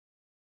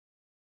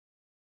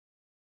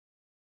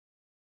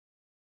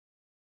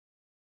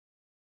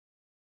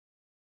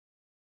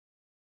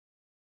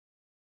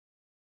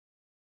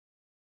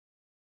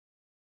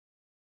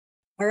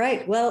All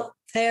right. Well,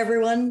 hey,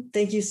 everyone.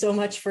 Thank you so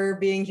much for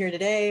being here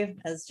today.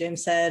 As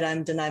James said,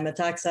 I'm Danae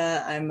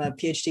Metaxa. I'm a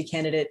PhD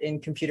candidate in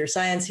computer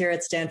science here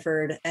at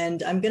Stanford,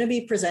 and I'm going to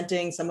be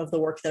presenting some of the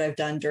work that I've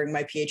done during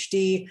my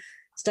PhD,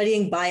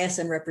 studying bias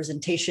and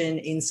representation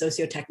in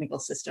sociotechnical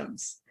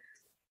systems.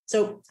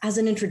 So as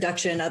an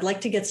introduction, I'd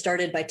like to get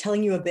started by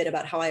telling you a bit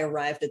about how I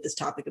arrived at this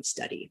topic of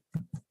study.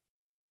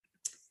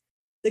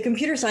 The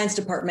computer science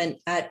department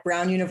at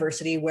Brown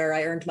University, where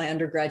I earned my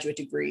undergraduate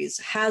degrees,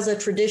 has a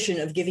tradition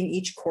of giving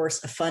each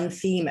course a fun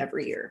theme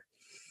every year.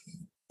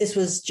 This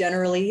was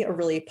generally a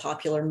really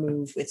popular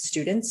move with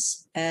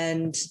students,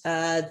 and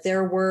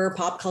there were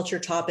pop culture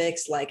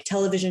topics like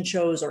television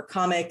shows or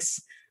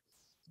comics.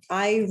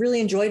 I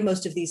really enjoyed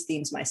most of these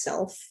themes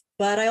myself,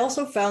 but I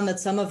also found that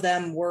some of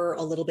them were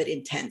a little bit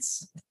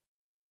intense.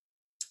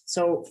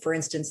 So, for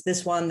instance,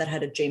 this one that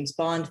had a James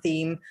Bond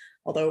theme,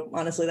 although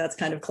honestly, that's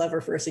kind of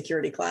clever for a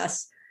security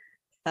class.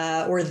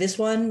 Or this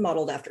one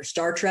modeled after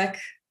Star Trek.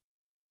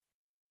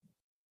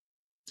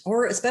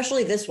 Or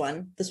especially this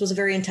one. This was a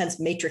very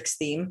intense Matrix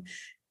theme.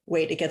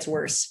 Wait, it gets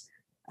worse.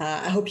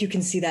 I hope you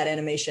can see that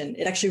animation.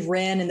 It actually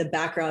ran in the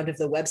background of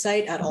the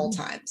website at all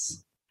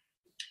times.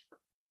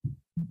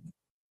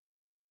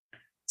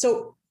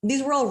 So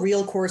these were all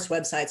real course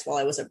websites while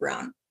I was at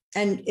Brown.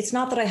 And it's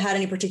not that I had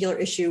any particular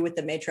issue with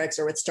the Matrix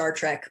or with Star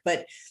Trek,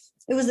 but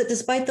it was that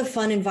despite the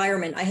fun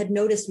environment, I had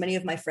noticed many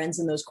of my friends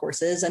in those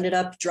courses ended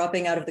up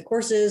dropping out of the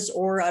courses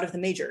or out of the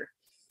major.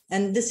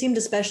 And this seemed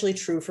especially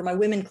true for my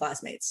women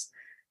classmates.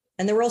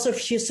 And there were also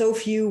so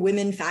few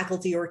women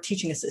faculty or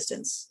teaching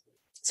assistants.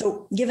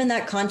 So given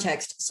that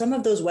context, some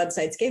of those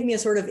websites gave me a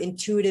sort of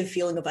intuitive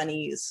feeling of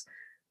unease,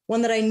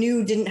 one that I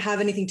knew didn't have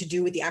anything to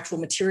do with the actual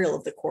material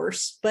of the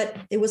course, but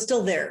it was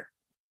still there.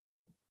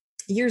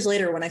 Years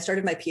later, when I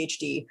started my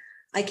PhD,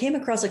 I came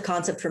across a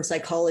concept from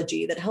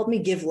psychology that helped me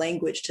give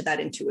language to that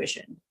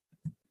intuition.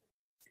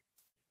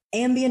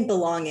 Ambient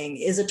belonging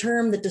is a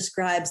term that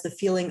describes the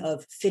feeling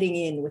of fitting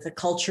in with a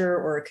culture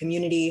or a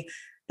community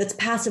that's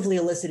passively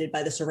elicited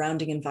by the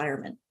surrounding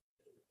environment.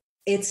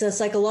 It's a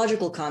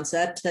psychological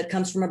concept that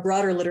comes from a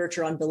broader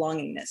literature on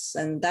belongingness,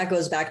 and that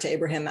goes back to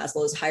Abraham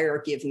Maslow's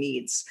hierarchy of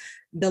needs.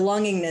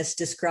 Belongingness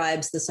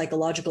describes the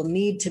psychological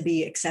need to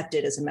be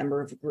accepted as a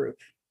member of a group.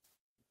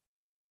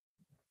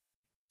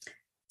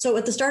 So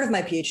at the start of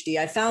my PhD,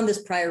 I found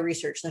this prior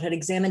research that had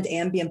examined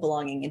ambient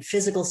belonging in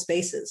physical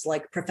spaces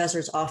like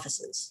professors'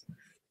 offices.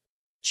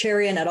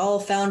 Cherian et al.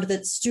 Found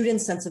that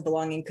students' sense of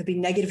belonging could be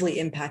negatively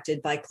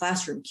impacted by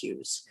classroom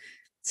cues.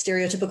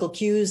 Stereotypical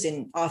cues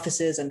in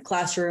offices and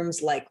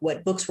classrooms, like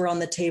what books were on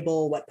the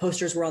table, what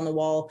posters were on the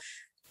wall,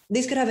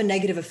 these could have a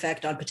negative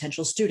effect on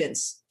potential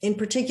students, in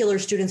particular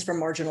students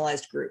from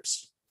marginalized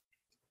groups.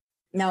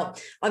 Now,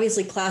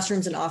 obviously,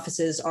 classrooms and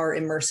offices are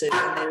immersive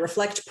and they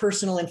reflect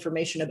personal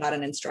information about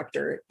an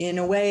instructor in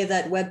a way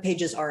that web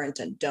pages aren't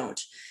and don't.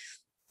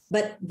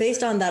 But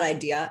based on that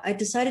idea, I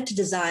decided to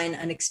design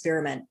an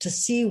experiment to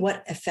see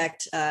what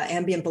effect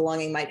ambient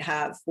belonging might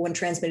have when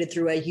transmitted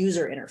through a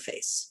user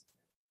interface.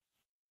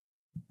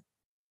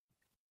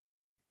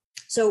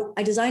 So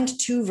I designed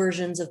two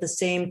versions of the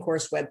same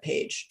course web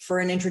page for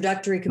an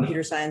introductory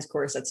computer science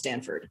course at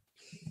Stanford.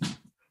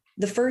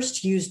 The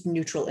first used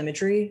neutral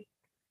imagery,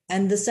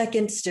 and the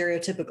second,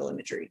 stereotypical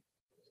imagery.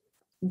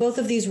 Both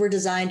of these were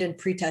designed and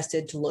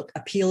pre-tested to look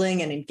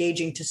appealing and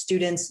engaging to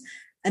students,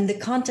 and the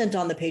content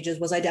on the pages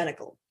was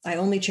identical. I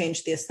only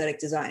changed the aesthetic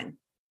design.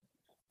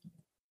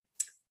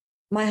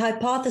 My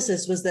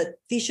hypothesis was that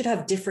these should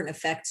have different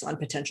effects on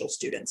potential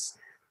students.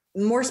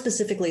 More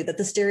specifically, that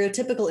the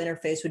stereotypical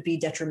interface would be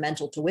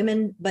detrimental to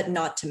women, but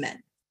not to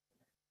men.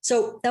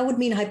 So that would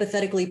mean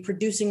hypothetically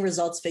producing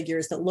results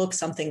figures that look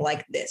something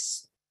like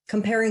this.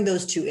 Comparing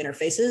those two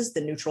interfaces,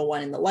 the neutral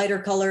one in the lighter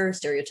color,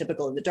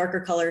 stereotypical in the darker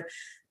color,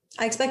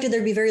 I expected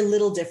there'd be very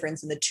little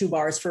difference in the two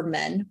bars for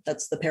men,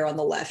 that's the pair on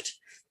the left,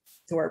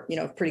 who are,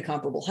 pretty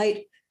comparable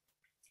height,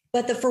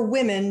 but that for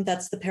women,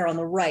 that's the pair on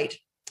the right,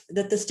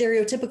 that the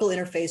stereotypical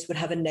interface would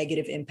have a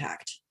negative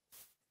impact.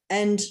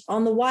 And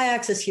on the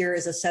y-axis here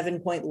is a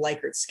 7-point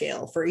Likert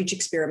scale for each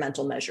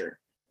experimental measure.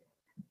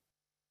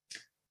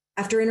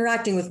 After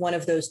interacting with one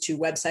of those two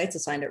websites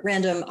assigned at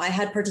random, I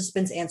had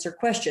participants answer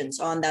questions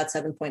on that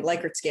 7-point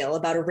Likert scale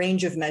about a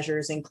range of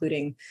measures,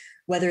 including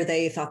whether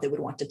they thought they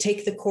would want to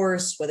take the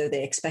course, whether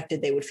they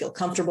expected they would feel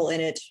comfortable in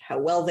it, how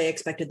well they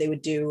expected they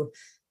would do,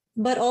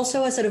 but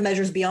also a set of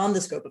measures beyond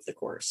the scope of the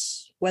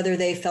course, whether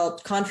they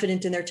felt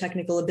confident in their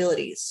technical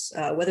abilities,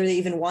 whether they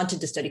even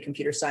wanted to study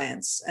computer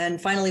science, and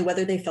finally,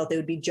 whether they felt they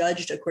would be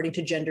judged according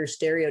to gender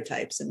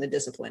stereotypes in the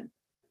discipline.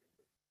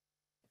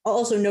 I'll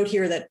also note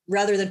here that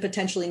rather than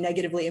potentially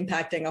negatively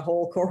impacting a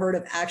whole cohort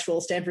of actual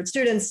Stanford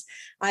students,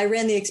 I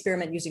ran the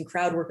experiment using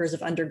crowd workers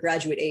of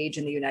undergraduate age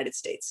in the United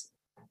States.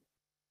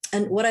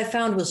 And what I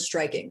found was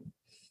striking.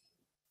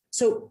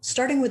 So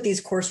starting with these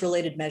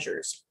course-related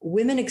measures,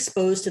 women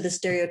exposed to the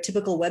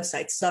stereotypical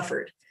website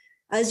suffered.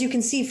 As you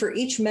can see, for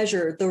each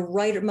measure, the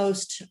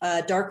rightmost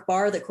dark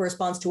bar that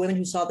corresponds to women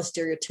who saw the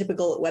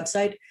stereotypical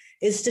website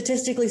is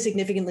statistically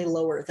significantly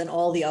lower than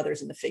all the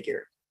others in the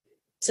figure.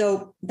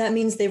 So that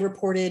means they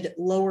reported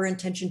lower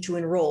intention to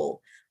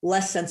enroll,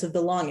 less sense of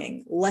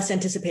belonging, less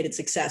anticipated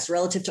success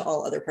relative to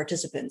all other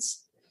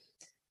participants.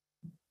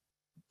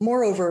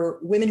 Moreover,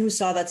 women who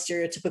saw that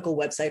stereotypical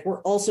website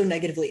were also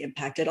negatively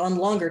impacted on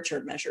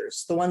longer-term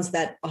measures, the ones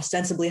that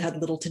ostensibly had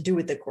little to do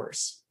with the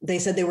course. They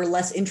said they were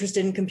less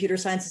interested in computer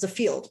science as a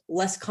field,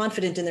 less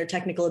confident in their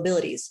technical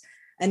abilities,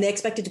 and they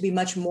expected to be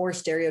much more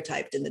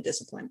stereotyped in the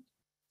discipline.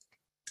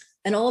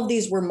 And all of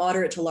these were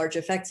moderate to large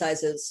effect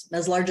sizes,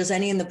 as large as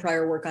any in the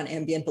prior work on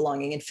ambient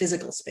belonging in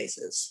physical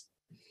spaces.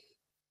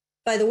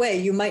 By the way,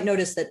 you might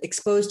notice that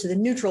exposed to the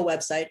neutral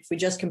website, if we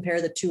just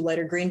compare the two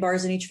lighter green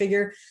bars in each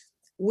figure,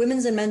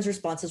 women's and men's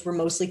responses were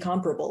mostly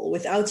comparable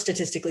without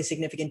statistically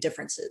significant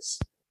differences.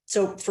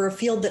 So for a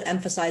field that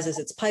emphasizes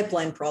its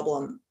pipeline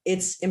problem,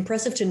 it's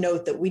impressive to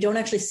note that we don't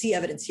actually see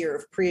evidence here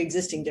of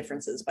pre-existing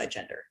differences by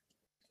gender.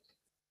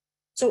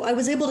 So I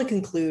was able to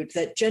conclude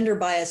that gender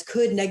bias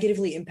could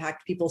negatively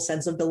impact people's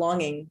sense of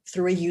belonging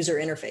through a user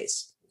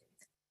interface.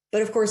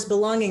 But of course,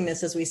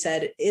 belongingness, as we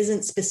said,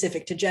 isn't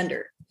specific to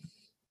gender.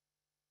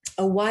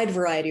 A wide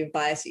variety of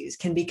biases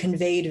can be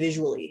conveyed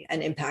visually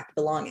and impact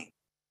belonging.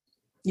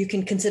 You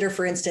can consider,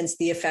 for instance,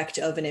 the effect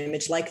of an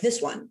image like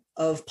this one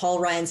of Paul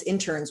Ryan's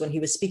interns when he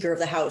was Speaker of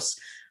the House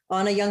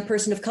on a young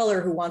person of color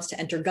who wants to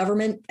enter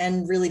government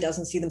and really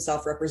doesn't see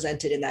themselves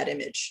represented in that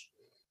image.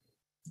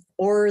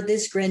 Or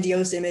this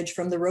grandiose image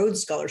from the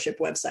Rhodes Scholarship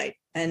website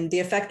and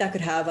the effect that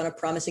could have on a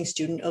promising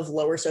student of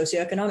lower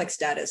socioeconomic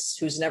status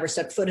who's never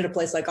stepped foot in a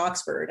place like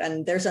Oxford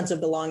and their sense of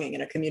belonging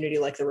in a community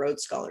like the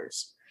Rhodes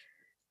Scholars.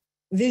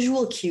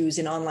 Visual cues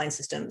in online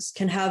systems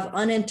can have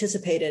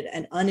unanticipated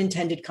and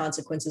unintended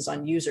consequences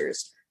on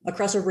users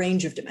across a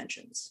range of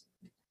dimensions.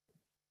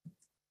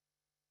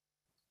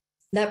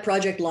 That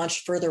project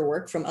launched further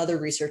work from other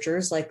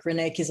researchers like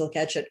Renee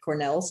Kizilkech at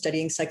Cornell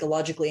studying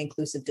psychologically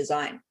inclusive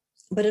design.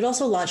 But it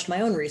also launched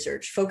my own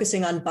research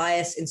focusing on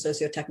bias in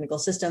sociotechnical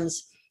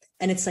systems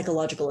and its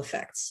psychological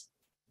effects.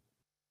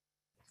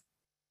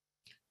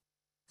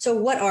 So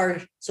what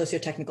are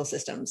sociotechnical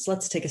systems?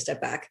 Let's take a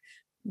step back.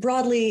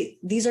 Broadly,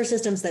 these are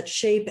systems that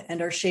shape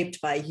and are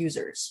shaped by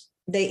users.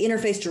 They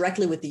interface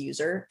directly with the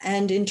user,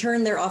 and in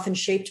turn, they're often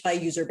shaped by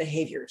user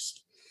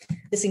behaviors.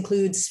 This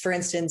includes, for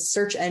instance,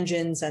 search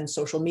engines and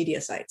social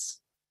media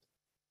sites.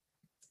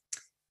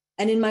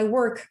 And in my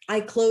work, I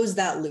close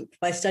that loop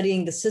by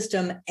studying the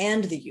system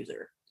and the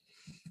user.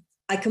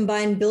 I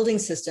combine building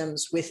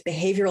systems with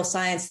behavioral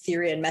science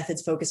theory and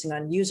methods focusing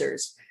on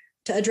users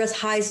to address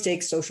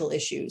high-stakes social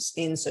issues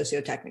in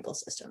sociotechnical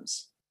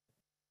systems.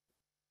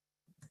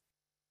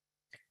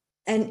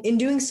 And in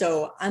doing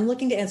so, I'm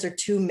looking to answer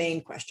two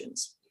main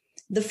questions.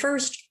 The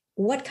first,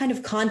 what kind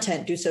of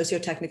content do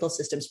sociotechnical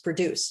systems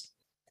produce?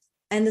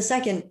 And the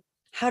second,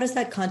 how does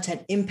that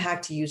content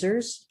impact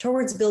users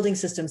towards building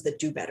systems that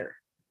do better?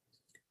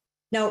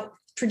 Now,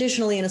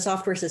 traditionally in a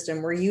software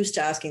system, we're used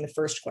to asking the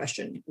first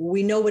question.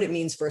 We know what it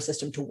means for a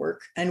system to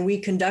work, and we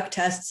conduct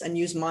tests and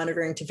use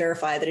monitoring to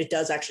verify that it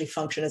does actually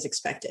function as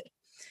expected.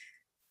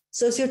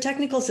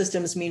 Sociotechnical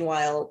systems,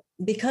 meanwhile,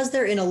 because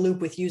they're in a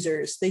loop with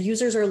users, the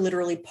users are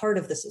literally part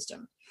of the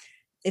system.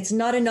 It's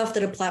not enough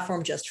that a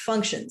platform just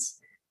functions.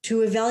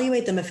 To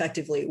evaluate them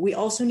effectively, we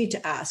also need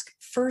to ask,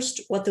 first,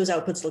 what those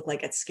outputs look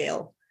like at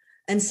scale,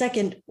 and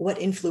second,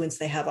 what influence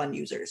they have on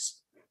users.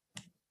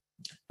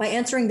 By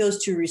answering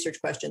those two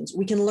research questions,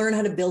 we can learn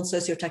how to build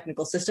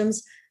sociotechnical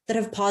systems that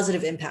have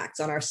positive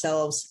impacts on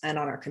ourselves and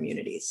on our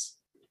communities.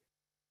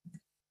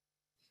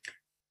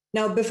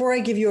 Now, before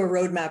I give you a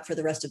roadmap for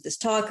the rest of this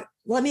talk,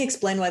 let me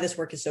explain why this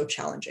work is so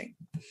challenging.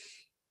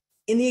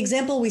 In the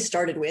example we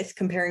started with,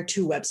 comparing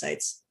two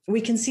websites,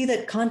 we can see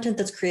that content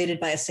that's created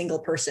by a single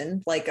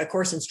person, like a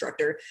course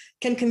instructor,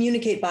 can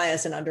communicate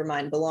bias and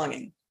undermine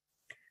belonging.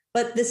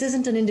 But this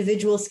isn't an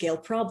individual scale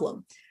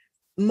problem.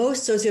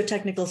 Most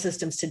sociotechnical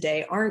systems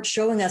today aren't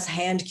showing us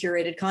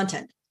hand-curated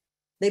content.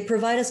 They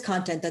provide us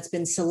content that's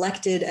been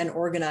selected and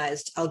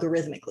organized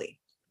algorithmically.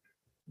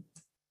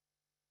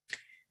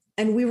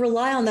 And we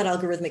rely on that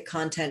algorithmic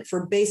content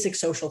for basic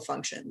social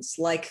functions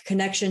like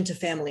connection to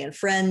family and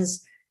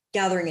friends,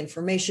 gathering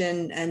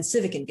information, and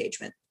civic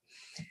engagement.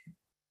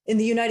 In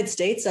the United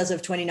States, as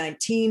of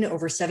 2019,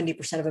 over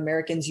 70% of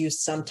Americans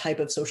used some type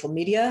of social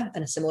media,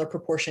 and a similar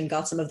proportion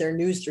got some of their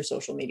news through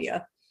social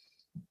media.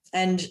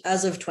 And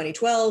as of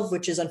 2012,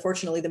 which is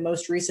unfortunately the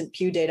most recent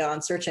Pew data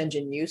on search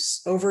engine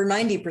use, over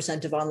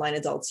 90% of online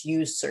adults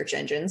use search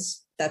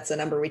engines. That's a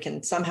number we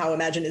can somehow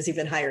imagine is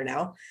even higher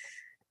now.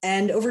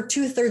 And over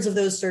 2/3 of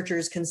those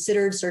searchers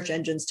considered search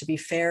engines to be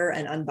fair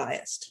and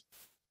unbiased.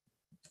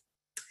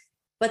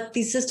 But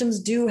these systems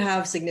do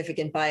have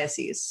significant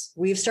biases.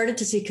 We've started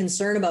to see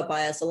concern about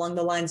bias along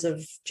the lines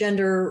of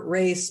gender,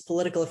 race,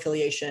 political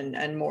affiliation,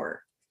 and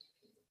more.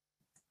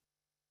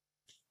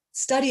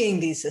 Studying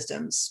these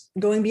systems,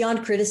 going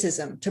beyond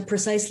criticism to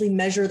precisely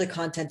measure the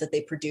content that they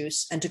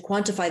produce and to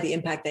quantify the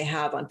impact they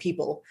have on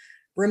people,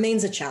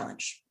 remains a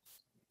challenge.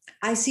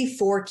 I see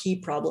 4 key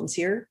problems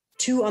here,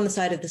 2 on the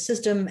side of the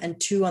system and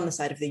 2 on the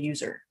side of the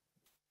user.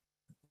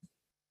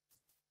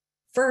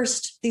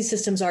 First, these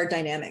systems are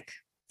dynamic.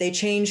 They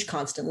change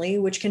constantly,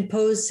 which can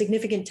pose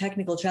significant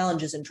technical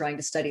challenges in trying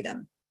to study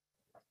them.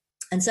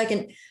 And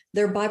second,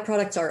 their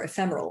byproducts are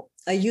ephemeral.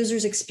 A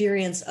user's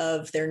experience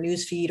of their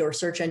newsfeed or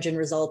search engine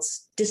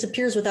results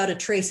disappears without a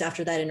trace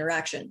after that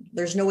interaction.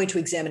 There's no way to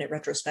examine it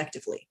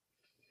retrospectively.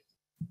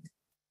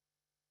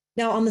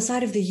 Now, on the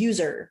side of the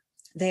user,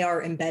 they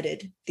are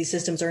embedded. These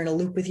systems are in a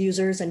loop with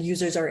users, and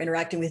users are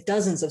interacting with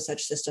dozens of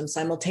such systems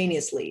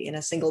simultaneously in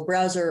a single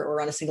browser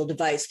or on a single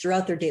device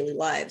throughout their daily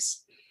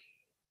lives.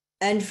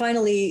 And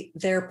finally,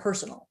 they're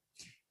personal.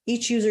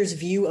 Each user's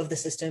view of the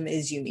system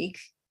is unique.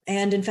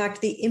 And in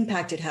fact, the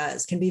impact it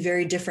has can be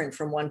very different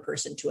from one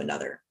person to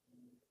another.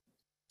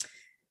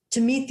 To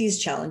meet these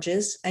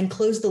challenges and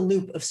close the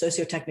loop of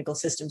sociotechnical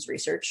systems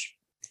research,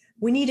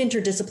 we need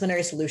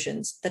interdisciplinary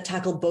solutions that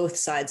tackle both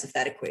sides of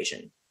that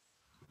equation.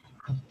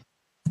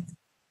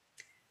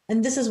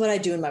 And this is what I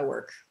do in my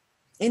work.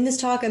 In this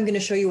talk, I'm going to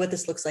show you what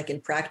this looks like in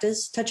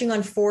practice, touching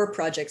on 4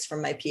 projects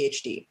from my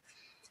PhD.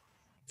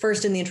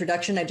 First, in the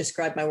introduction, I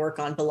describe my work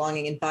on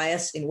belonging and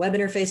bias in web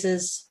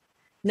interfaces.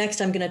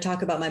 Next, I'm going to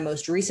talk about my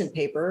most recent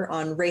paper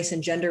on race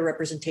and gender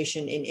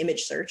representation in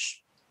image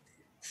search.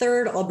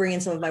 Third, I'll bring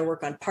in some of my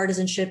work on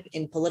partisanship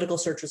in political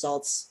search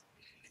results.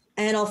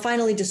 And I'll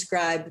finally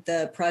describe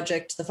the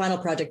final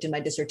project in my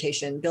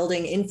dissertation,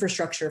 building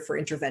infrastructure for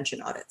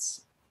intervention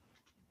audits.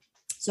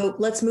 So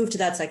let's move to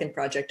that second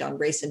project on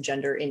race and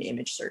gender in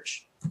image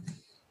search.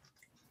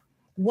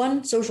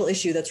 One social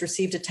issue that's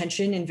received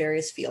attention in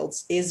various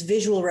fields is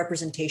visual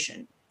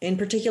representation, in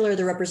particular,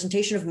 the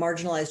representation of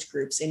marginalized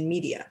groups in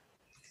media.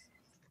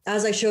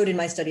 As I showed in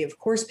my study of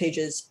course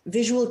pages,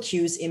 visual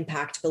cues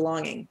impact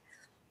belonging.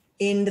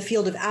 In the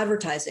field of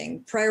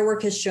advertising, prior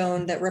work has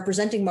shown that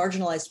representing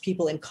marginalized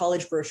people in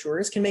college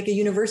brochures can make a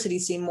university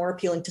seem more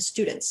appealing to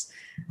students.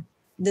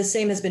 The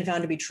same has been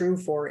found to be true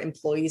for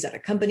employees at a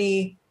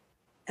company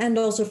and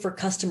also for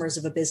customers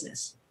of a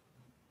business.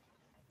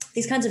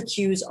 These kinds of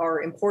cues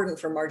are important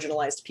for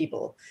marginalized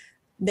people.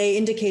 They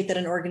indicate that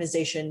an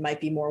organization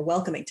might be more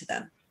welcoming to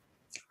them.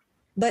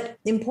 But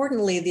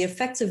importantly, the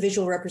effects of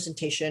visual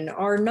representation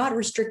are not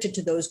restricted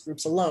to those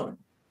groups alone.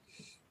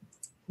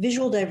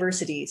 Visual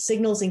diversity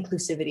signals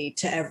inclusivity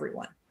to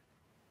everyone.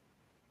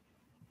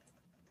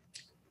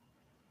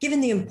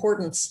 Given the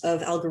importance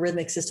of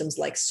algorithmic systems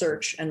like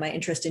search and my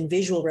interest in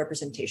visual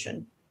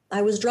representation,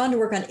 I was drawn to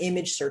work on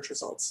image search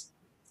results.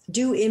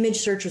 Do image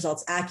search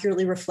results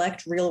accurately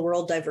reflect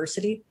real-world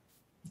diversity?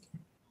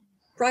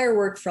 Prior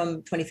work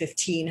from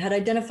 2015 had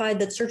identified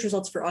that search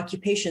results for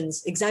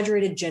occupations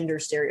exaggerated gender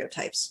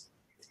stereotypes.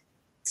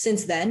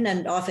 Since then,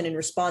 and often in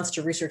response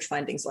to research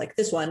findings like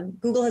this one,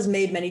 Google has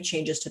made many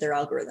changes to their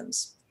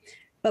algorithms.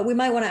 But we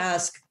might want to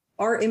ask,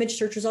 are image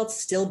search results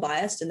still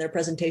biased in their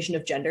presentation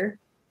of gender?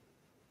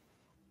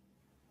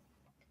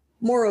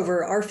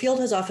 Moreover, our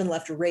field has often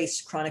left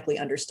race chronically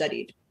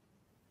understudied.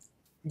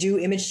 Do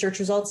image search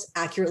results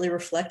accurately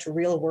reflect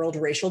real-world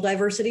racial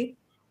diversity?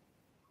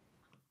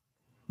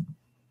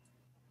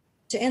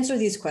 To answer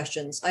these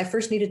questions, I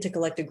first needed to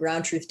collect a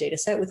ground truth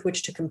dataset with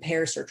which to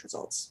compare search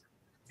results.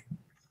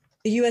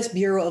 The US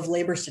Bureau of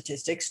Labor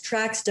Statistics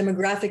tracks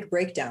demographic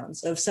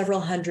breakdowns of several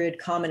hundred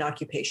common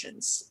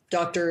occupations,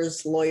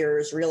 doctors,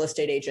 lawyers, real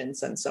estate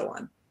agents, and so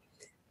on.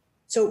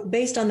 So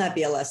based on that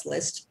BLS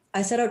list,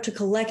 I set out to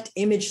collect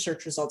image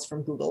search results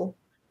from Google,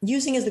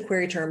 using as the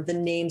query term the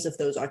names of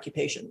those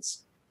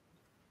occupations.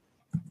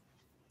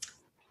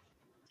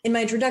 In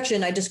my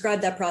introduction, I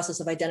described that process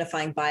of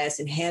identifying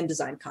bias in hand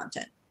design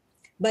content.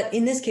 But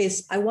in this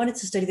case, I wanted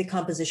to study the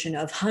composition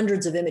of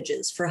hundreds of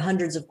images for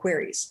hundreds of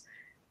queries.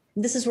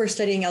 This is where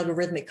studying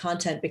algorithmic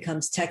content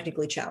becomes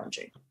technically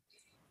challenging.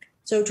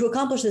 So to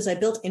accomplish this, I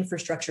built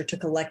infrastructure to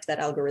collect that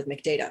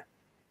algorithmic data.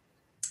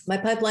 My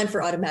pipeline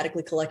for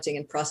automatically collecting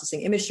and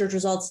processing image search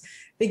results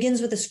begins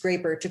with a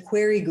scraper to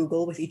query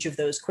Google with each of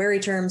those query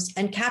terms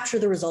and capture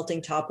the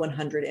resulting top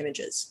 100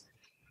 images.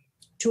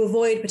 To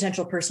avoid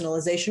potential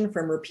personalization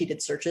from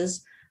repeated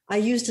searches, I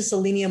used a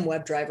Selenium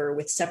WebDriver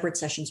with separate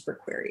sessions per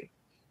query.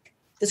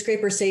 The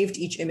scraper saved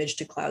each image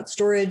to cloud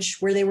storage,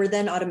 where they were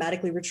then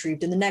automatically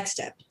retrieved in the next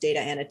step, data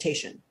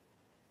annotation.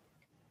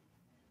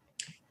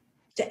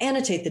 To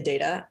annotate the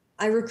data,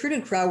 I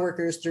recruited crowd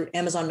workers through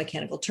Amazon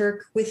Mechanical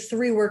Turk, with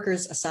 3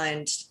 workers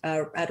assigned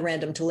at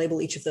random to label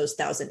each of those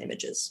 1,000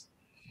 images.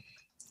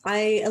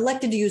 I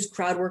elected to use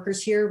crowd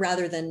workers here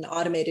rather than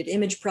automated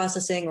image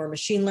processing or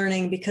machine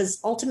learning because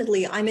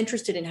ultimately I'm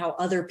interested in how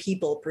other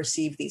people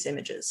perceive these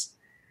images.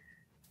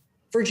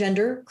 For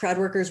gender, crowd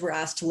workers were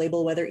asked to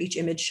label whether each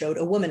image showed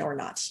a woman or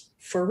not.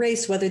 For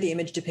race, whether the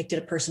image depicted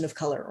a person of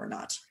color or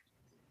not.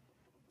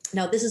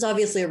 Now, this is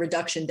obviously a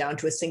reduction down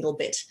to a single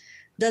bit.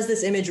 Does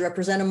this image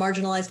represent a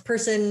marginalized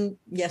person?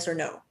 Yes or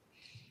no?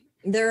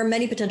 There are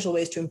many potential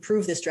ways to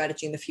improve this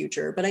strategy in the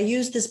future, but I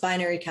used this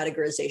binary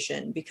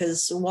categorization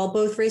because while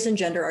both race and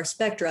gender are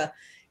spectra,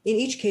 in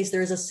each case,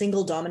 there is a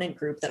single dominant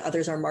group that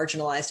others are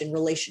marginalized in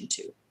relation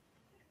to.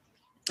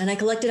 And I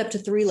collected up to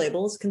 3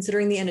 labels,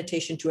 considering the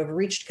annotation to have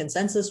reached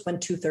consensus when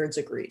 2/3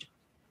 agreed.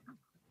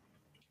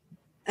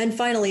 And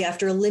finally,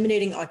 after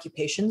eliminating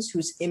occupations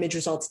whose image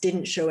results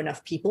didn't show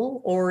enough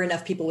people or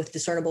enough people with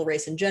discernible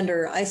race and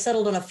gender, I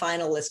settled on a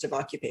final list of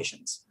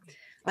occupations.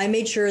 I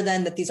made sure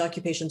then that these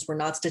occupations were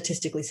not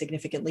statistically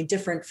significantly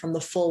different from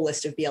the full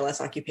list of BLS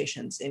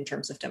occupations in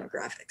terms of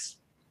demographics.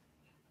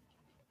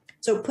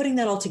 So putting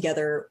that all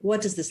together,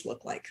 what does this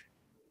look like?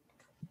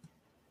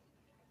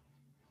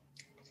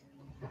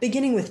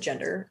 Beginning with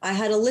gender, I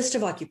had a list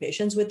of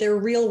occupations with their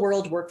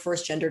real-world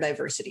workforce gender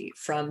diversity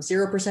from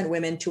 0%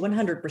 women to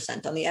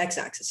 100% on the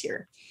x-axis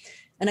here.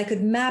 And I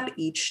could map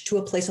each to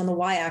a place on the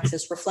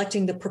y-axis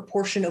reflecting the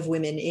proportion of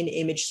women in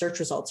image search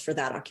results for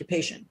that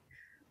occupation.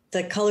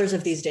 The colors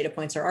of these data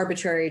points are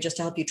arbitrary just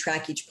to help you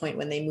track each point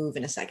when they move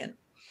in a second.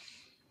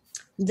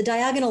 The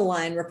diagonal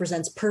line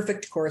represents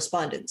perfect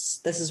correspondence.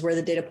 This is where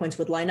the data points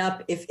would line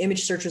up if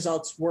image search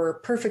results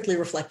were perfectly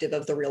reflective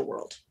of the real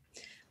world.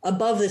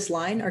 Above this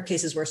line are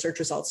cases where search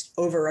results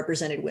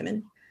overrepresented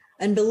women,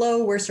 and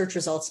below where search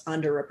results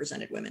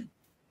underrepresented women.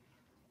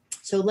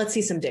 So let's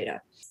see some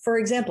data. For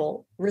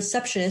example,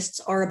 receptionists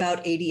are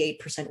about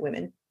 88%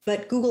 women,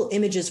 but Google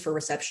images for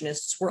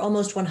receptionists were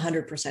almost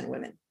 100%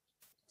 women.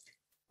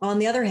 On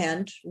the other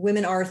hand,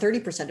 women are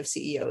 30% of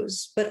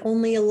CEOs, but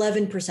only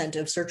 11%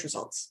 of search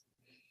results.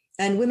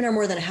 And women are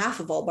more than half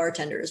of all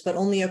bartenders, but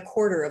only a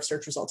quarter of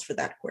search results for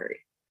that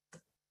query.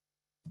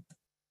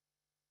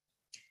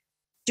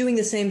 Doing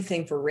the same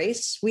thing for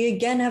race, we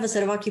again have a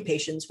set of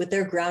occupations with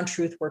their ground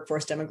truth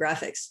workforce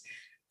demographics.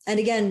 And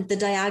again, the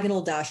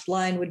diagonal dashed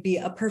line would be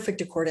a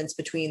perfect accordance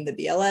between the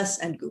BLS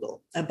and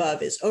Google.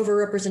 Above is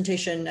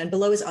overrepresentation and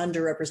below is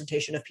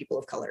underrepresentation of people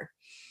of color.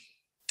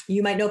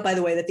 You might note, by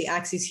the way, that the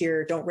axes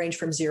here don't range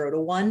from 0 to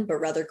 1, but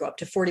rather go up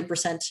to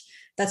 40%.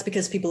 That's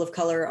because people of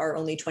color are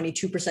only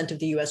 22% of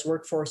the US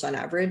workforce on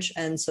average,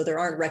 and so there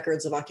aren't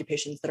records of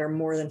occupations that are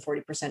more than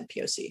 40%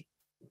 POC.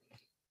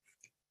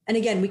 And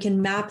again, we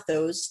can map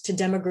those to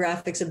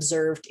demographics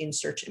observed in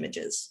search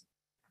images.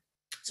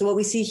 So what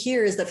we see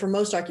here is that for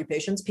most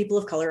occupations, people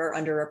of color are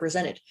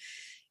underrepresented.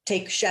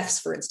 Take chefs,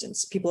 for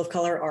instance. People of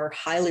color are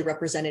highly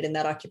represented in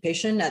that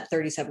occupation at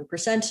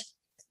 37%,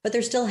 but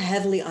they're still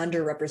heavily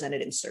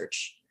underrepresented in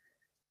search.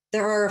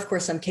 There are, of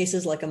course, some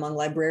cases like among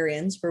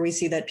librarians where we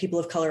see that people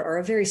of color are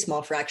a very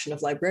small fraction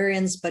of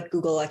librarians, but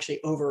Google actually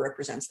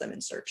overrepresents them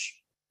in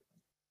search.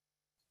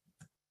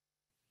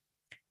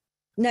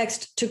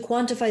 Next, to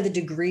quantify the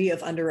degree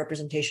of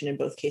underrepresentation in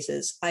both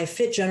cases, I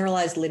fit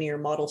generalized linear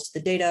models to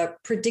the data,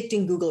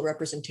 predicting Google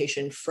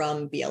representation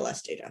from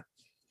BLS data.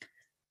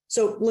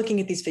 So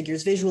looking at these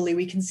figures visually,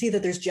 we can see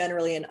that there's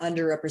generally an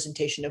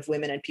underrepresentation of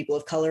women and people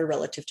of color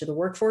relative to the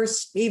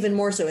workforce, even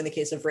more so in the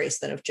case of race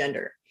than of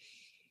gender.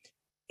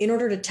 In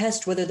order to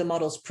test whether the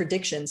model's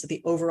predictions of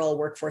the overall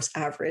workforce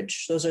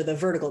average, those are the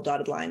vertical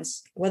dotted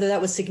lines, whether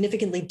that was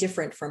significantly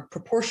different from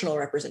proportional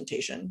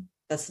representation,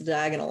 that's the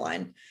diagonal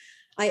line,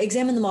 I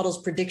examined the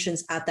model's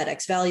predictions at that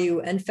X value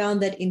and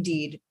found that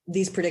indeed,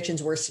 these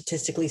predictions were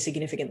statistically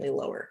significantly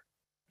lower.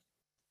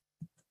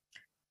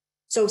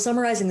 So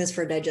summarizing this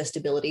for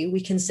digestibility,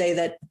 we can say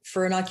that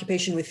for an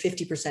occupation with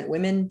 50%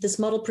 women, this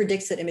model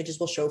predicts that images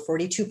will show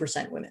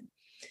 42% women.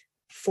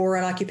 For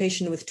an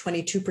occupation with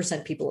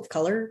 22% people of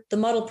color, the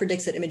model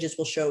predicts that images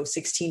will show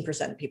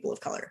 16% people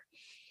of color.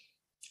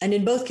 And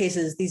in both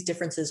cases, these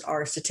differences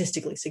are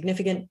statistically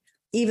significant,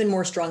 even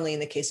more strongly in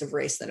the case of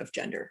race than of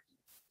gender.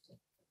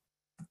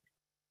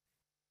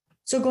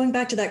 So going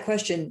back to that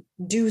question,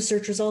 do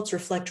search results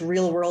reflect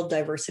real-world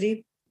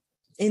diversity?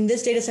 In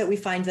this data set, we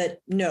find that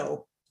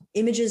no.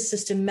 Images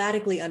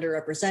systematically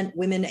underrepresent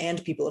women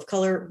and people of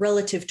color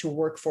relative to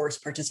workforce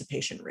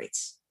participation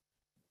rates.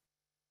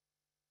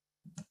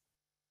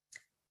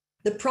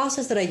 The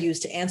process that I use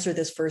to answer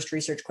this first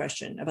research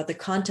question about the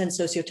content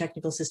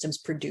sociotechnical systems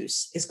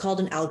produce is called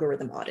an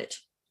algorithm audit.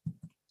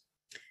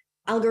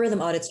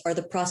 Algorithm audits are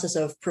the process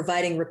of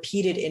providing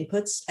repeated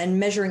inputs and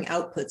measuring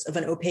outputs of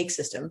an opaque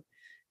system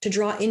to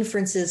draw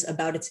inferences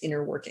about its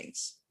inner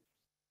workings.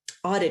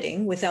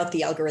 Auditing, without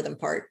the algorithm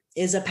part,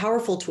 is a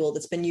powerful tool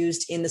that's been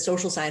used in the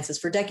social sciences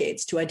for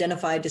decades to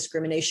identify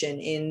discrimination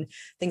in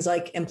things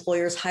like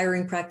employers'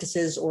 hiring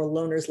practices or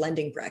loaners'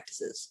 lending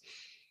practices.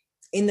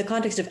 In the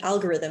context of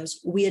algorithms,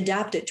 we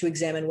adapt it to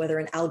examine whether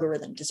an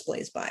algorithm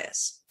displays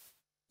bias.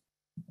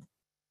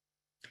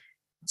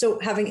 So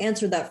having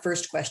answered that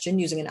first question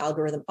using an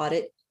algorithm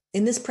audit,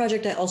 in this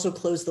project, I also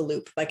close the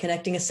loop by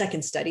connecting a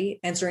second study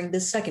answering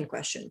this second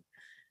question.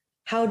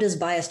 How does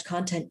biased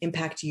content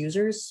impact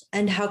users,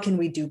 and how can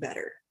we do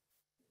better?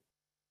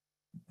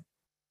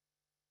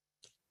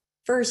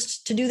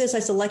 First, to do this, I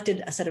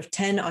selected a set of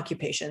 10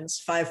 occupations,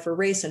 5 for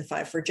race and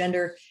 5 for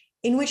gender,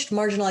 in which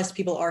marginalized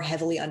people are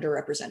heavily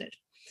underrepresented.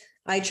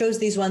 I chose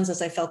these ones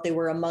as I felt they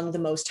were among the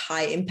most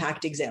high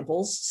impact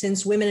examples,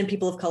 since women and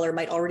people of color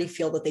might already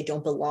feel that they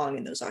don't belong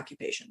in those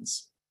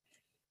occupations.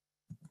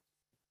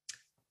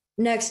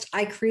 Next,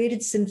 I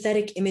created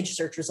synthetic image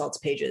search results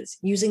pages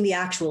using the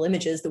actual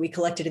images that we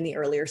collected in the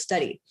earlier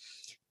study.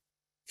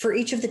 For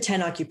each of the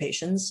 10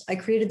 occupations, I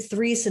created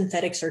 3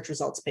 synthetic search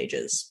results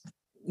pages,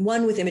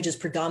 one with images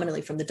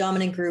predominantly from the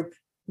dominant group,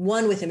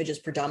 one with images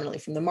predominantly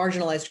from the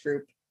marginalized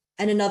group,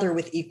 and another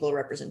with equal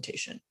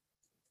representation.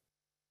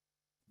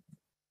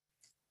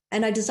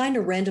 And I designed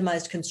a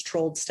randomized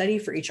controlled study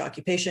for each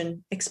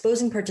occupation,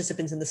 exposing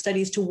participants in the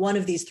studies to one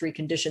of these three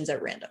conditions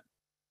at random.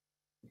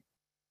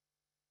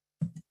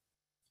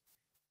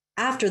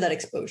 After that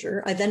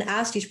exposure, I then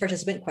asked each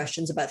participant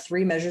questions about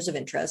three measures of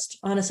interest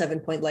on a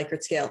 7-point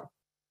Likert scale.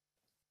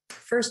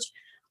 First,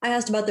 I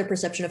asked about their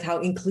perception of how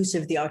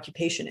inclusive the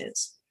occupation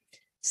is.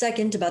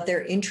 Second, about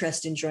their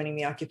interest in joining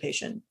the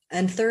occupation.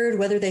 And third,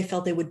 whether they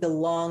felt they would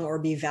belong or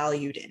be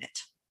valued in it.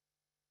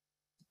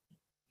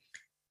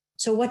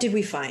 So what did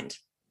we find?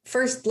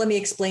 First, let me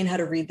explain how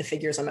to read the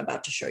figures I'm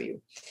about to show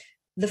you.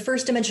 The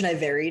first dimension I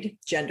varied,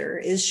 gender,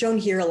 is shown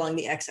here along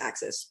the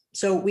x-axis.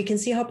 So we can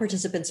see how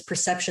participants'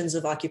 perceptions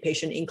of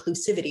occupation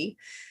inclusivity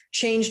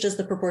changed as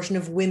the proportion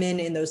of women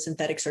in those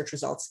synthetic search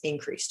results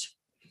increased.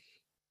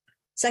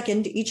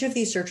 Second, each of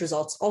these search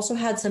results also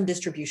had some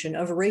distribution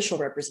of racial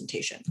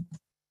representation.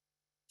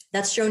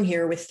 That's shown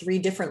here with three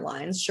different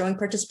lines showing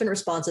participant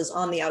responses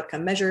on the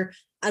outcome measure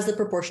as the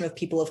proportion of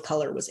people of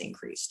color was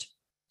increased.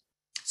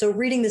 So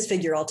reading this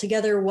figure all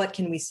together, what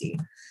can we see?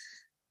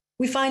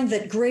 We find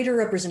that greater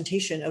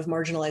representation of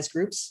marginalized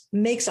groups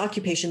makes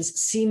occupations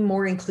seem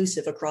more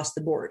inclusive across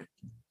the board.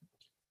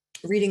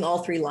 Reading all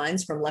three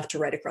lines from left to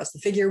right across the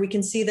figure, we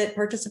can see that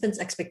participants'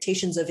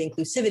 expectations of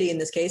inclusivity in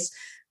this case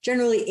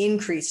generally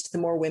increased the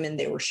more women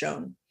they were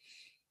shown.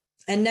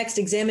 And next,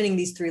 examining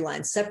these three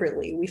lines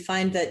separately, we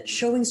find that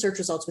showing search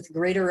results with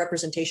greater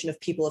representation of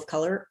people of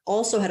color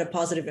also had a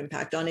positive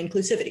impact on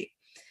inclusivity.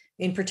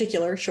 In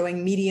particular,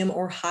 showing medium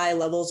or high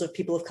levels of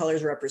people of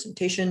color's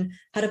representation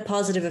had a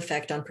positive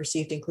effect on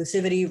perceived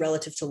inclusivity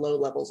relative to low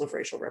levels of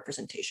racial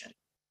representation.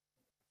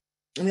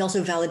 And we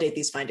also validate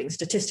these findings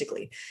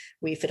statistically.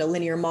 We fit a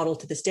linear model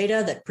to this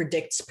data that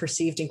predicts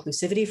perceived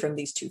inclusivity from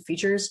these two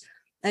features,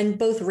 and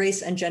both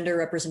race and gender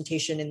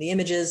representation in the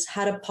images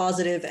had a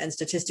positive and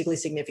statistically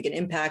significant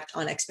impact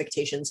on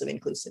expectations of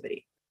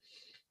inclusivity.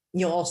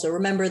 You'll also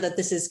remember that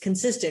this is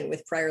consistent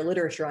with prior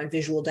literature on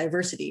visual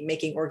diversity,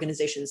 making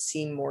organizations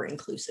seem more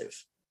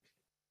inclusive.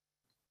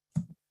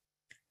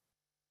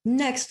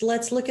 Next,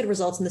 let's look at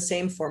results in the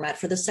same format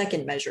for the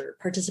second measure,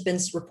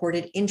 participants'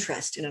 reported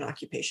interest in an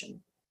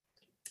occupation.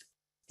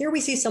 Here we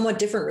see somewhat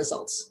different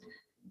results.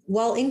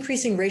 While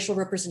increasing racial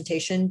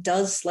representation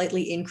does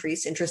slightly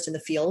increase interest in the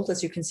field,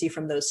 as you can see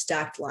from those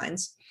stacked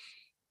lines,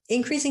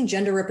 increasing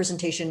gender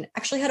representation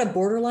actually had a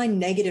borderline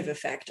negative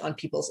effect on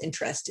people's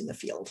interest in the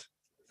field.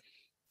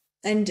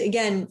 And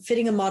again,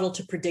 fitting a model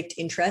to predict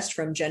interest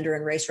from gender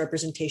and race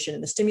representation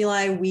in the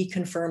stimuli, we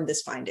confirm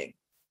this finding.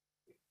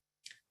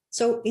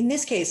 So in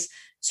this case,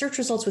 search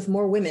results with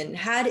more women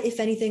had, if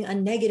anything, a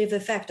negative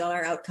effect on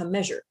our outcome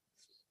measure.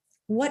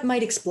 What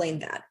might explain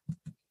that?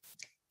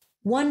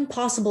 One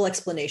possible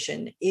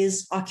explanation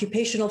is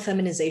occupational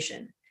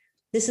feminization.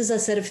 This is a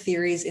set of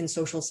theories in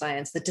social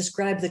science that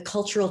describe the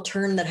cultural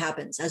turn that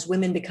happens as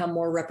women become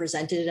more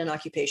represented in an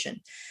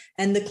occupation,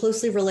 and the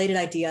closely related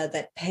idea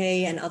that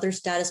pay and other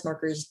status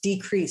markers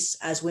decrease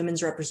as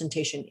women's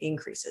representation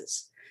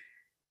increases.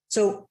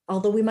 So,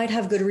 although we might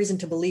have good reason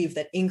to believe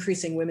that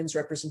increasing women's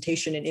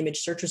representation in image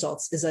search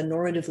results is a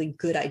normatively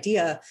good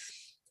idea,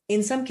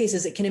 in some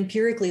cases it can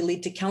empirically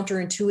lead to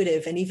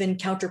counterintuitive and even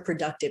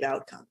counterproductive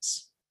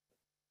outcomes.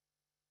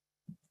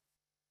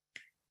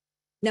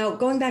 Now,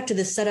 going back to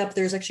this setup,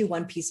 there's actually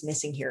one piece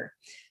missing here.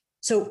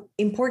 So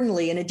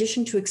importantly, in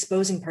addition to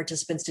exposing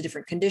participants to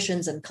different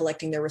conditions and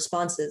collecting their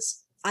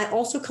responses, I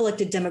also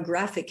collected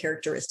demographic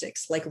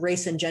characteristics like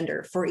race and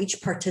gender for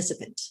each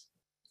participant.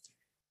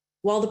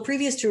 While the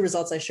previous two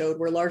results I showed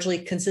were largely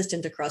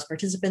consistent across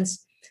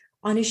participants,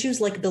 on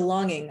issues like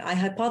belonging, I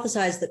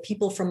hypothesized that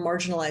people from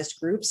marginalized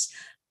groups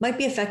might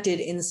be affected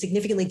in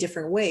significantly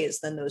different ways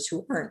than those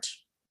who aren't.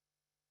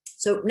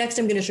 So next,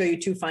 I'm going to show you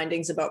two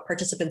findings about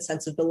participants'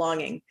 sense of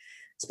belonging,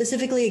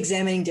 specifically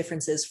examining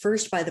differences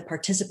first by the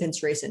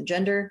participant's race and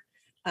gender,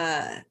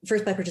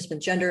 first by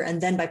participant gender,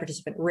 and then by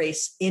participant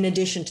race, in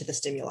addition to the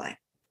stimuli.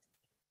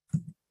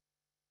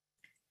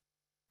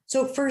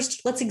 So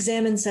first, let's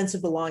examine sense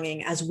of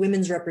belonging as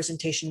women's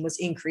representation was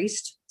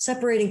increased,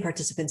 separating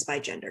participants by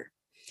gender.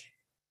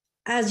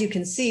 As you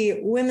can see,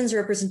 women's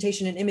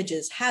representation in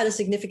images had a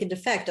significant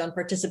effect on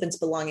participants'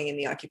 belonging in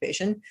the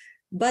occupation,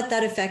 but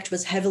that effect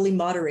was heavily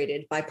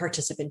moderated by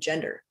participant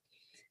gender.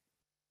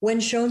 When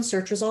shown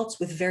search results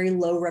with very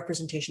low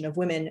representation of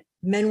women,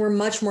 men were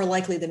much more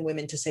likely than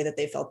women to say that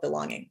they felt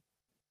belonging.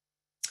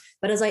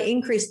 But as I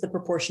increased the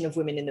proportion of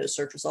women in those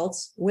search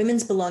results,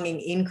 women's belonging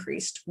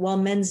increased while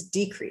men's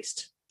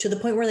decreased, to the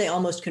point where they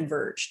almost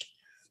converged.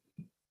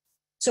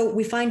 So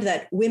we find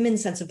that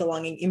women's sense of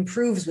belonging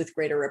improves with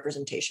greater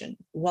representation,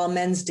 while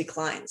men's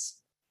declines.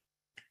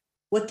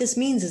 What this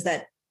means is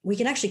that we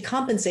can actually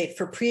compensate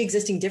for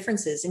pre-existing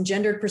differences in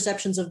gendered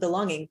perceptions of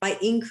belonging by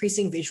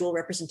increasing visual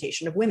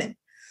representation of women.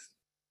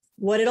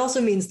 What it also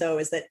means, though,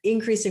 is that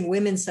increasing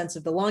women's sense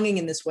of belonging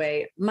in this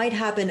way might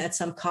happen at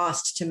some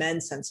cost to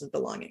men's sense of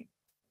belonging.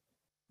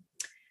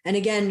 And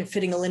again,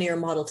 fitting a linear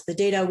model to the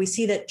data, we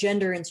see that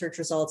gender in search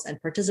results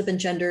and participant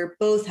gender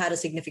both had a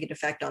significant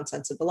effect on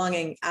sense of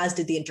belonging, as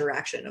did the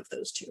interaction of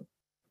those two.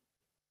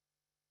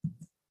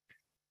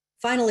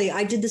 Finally,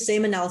 I did the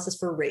same analysis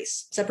for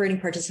race, separating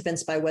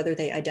participants by whether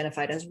they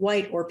identified as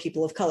white or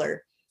people of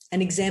color,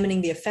 and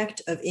examining the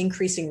effect of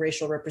increasing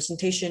racial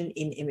representation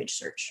in image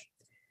search.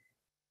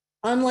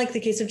 Unlike the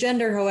case of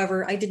gender,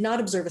 however, I did not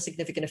observe a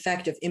significant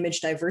effect of image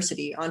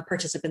diversity on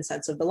participant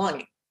sense of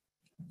belonging.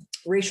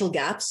 Racial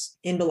gaps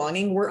in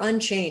belonging were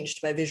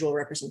unchanged by visual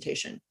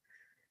representation.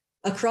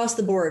 Across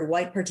the board,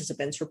 white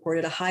participants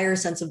reported a higher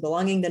sense of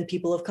belonging than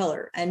people of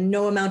color, and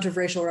no amount of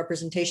racial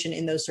representation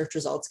in those search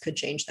results could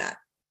change that.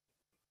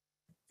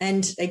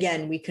 And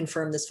again, we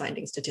confirm this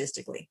finding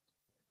statistically.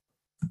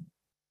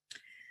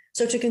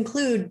 So to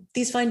conclude,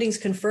 these findings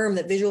confirm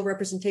that visual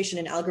representation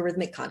in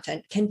algorithmic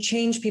content can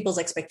change people's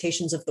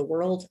expectations of the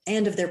world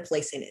and of their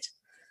place in it.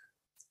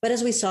 But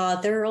as we saw,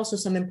 there are also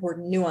some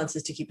important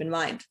nuances to keep in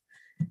mind.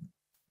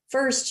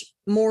 First,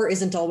 more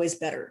isn't always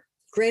better.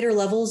 Greater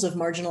levels of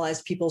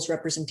marginalized people's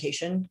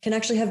representation can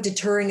actually have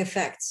deterring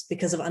effects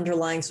because of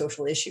underlying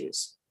social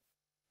issues.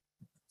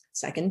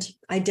 Second,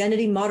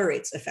 identity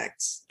moderates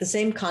effects. The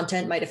same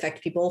content might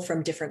affect people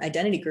from different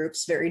identity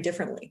groups very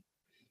differently.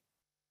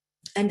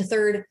 And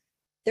third,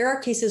 there are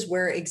cases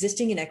where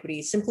existing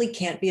inequities simply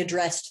can't be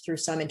addressed through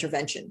some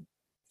intervention.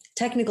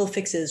 Technical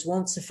fixes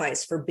won't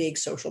suffice for big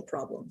social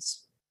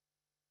problems.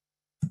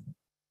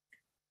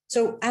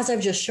 So as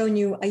I've just shown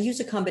you, I use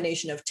a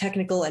combination of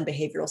technical and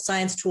behavioral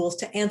science tools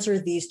to answer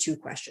these two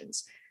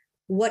questions: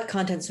 what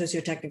content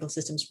sociotechnical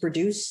systems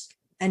produce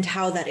and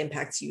how that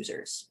impacts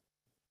users.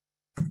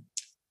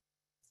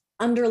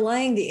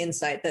 Underlying the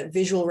insight that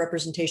visual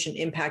representation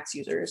impacts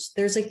users,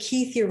 there's a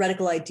key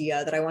theoretical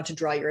idea that I want to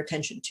draw your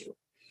attention to.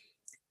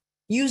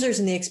 Users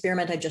in the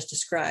experiment I just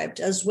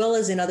described, as well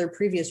as in other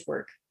previous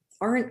work,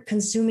 aren't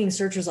consuming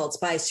search results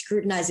by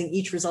scrutinizing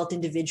each result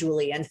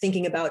individually and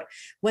thinking about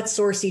what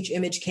source each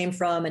image came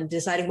from and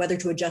deciding whether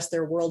to adjust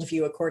their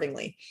worldview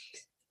accordingly.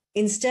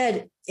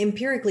 Instead,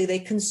 empirically, they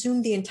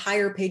consume the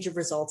entire page of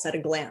results at a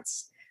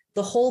glance.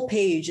 The whole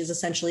page is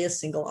essentially a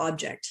single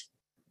object.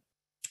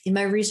 In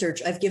my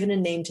research, I've given a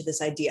name to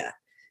this idea.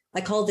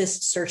 I call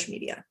this search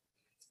media.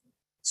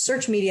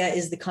 Search media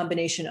is the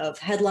combination of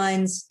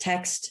headlines,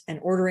 text, and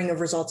ordering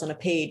of results on a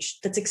page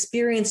that's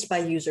experienced by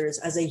users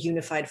as a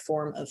unified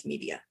form of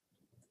media.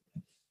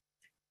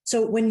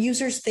 So when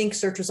users think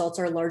search results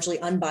are largely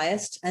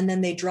unbiased, and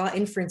then they draw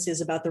inferences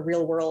about the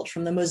real world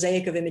from the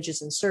mosaic of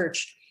images in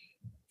search,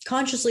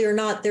 consciously or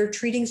not, they're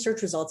treating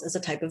search results as a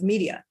type of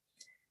media.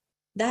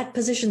 That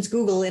positions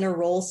Google in a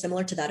role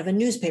similar to that of a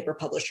newspaper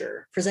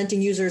publisher,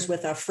 presenting users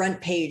with a front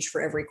page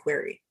for every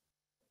query.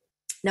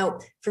 Now,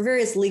 for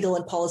various legal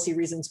and policy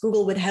reasons,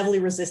 Google would heavily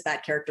resist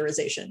that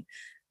characterization.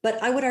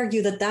 But I would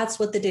argue that that's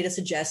what the data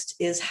suggests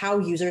is how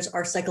users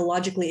are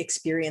psychologically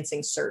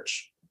experiencing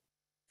search.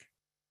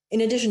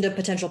 In addition to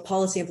potential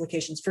policy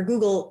implications for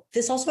Google,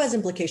 this also has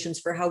implications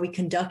for how we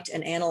conduct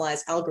and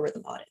analyze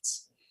algorithm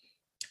audits.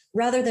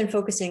 Rather than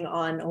focusing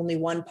on only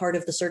one part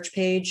of the search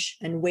page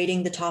and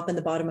weighting the top and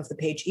the bottom of the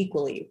page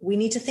equally, we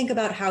need to think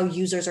about how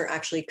users are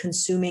actually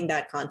consuming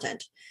that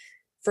content.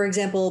 For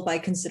example, by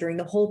considering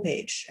the whole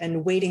page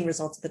and weighting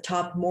results at the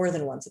top more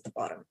than ones at the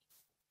bottom.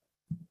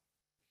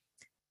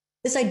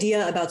 This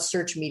idea about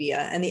search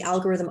media and the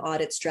algorithm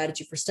audit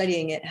strategy for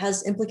studying it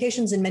has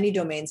implications in many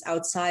domains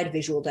outside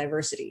visual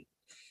diversity.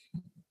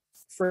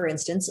 For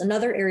instance,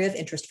 another area of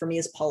interest for me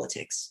is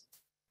politics.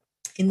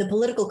 In the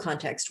political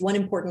context, one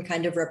important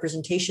kind of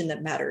representation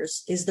that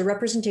matters is the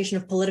representation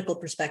of political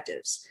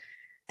perspectives,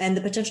 and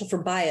the potential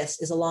for bias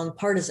is along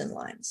partisan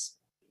lines.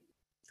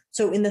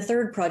 So in the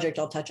third project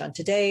I'll touch on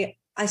today,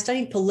 I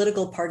studied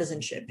political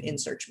partisanship in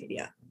search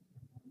media.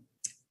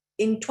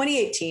 In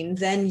 2018,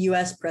 then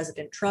US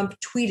President Trump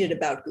tweeted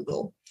about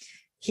Google.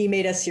 He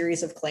made a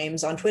series of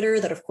claims on Twitter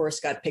that of course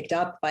got picked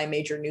up by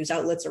major news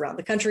outlets around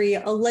the country,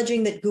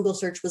 alleging that Google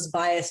search was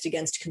biased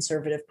against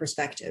conservative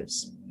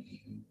perspectives.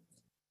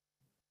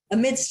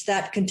 Amidst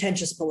that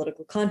contentious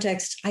political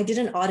context, I did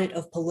an audit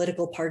of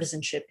political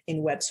partisanship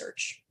in web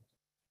search.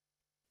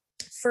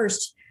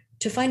 First,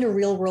 to find a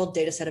real-world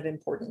data set of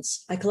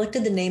importance, I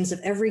collected the names of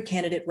every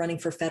candidate running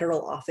for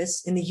federal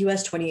office in the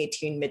US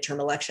 2018 midterm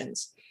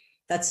elections.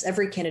 That's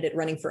every candidate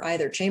running for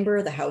either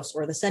chamber, the House,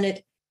 or the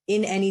Senate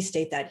in any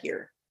state that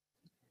year.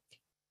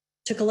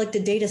 To collect a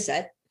data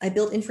set, I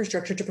built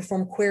infrastructure to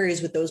perform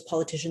queries with those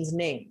politicians'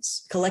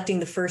 names, collecting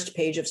the first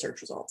page of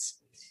search results.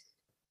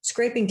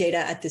 Scraping data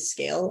at this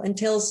scale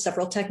entails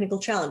several technical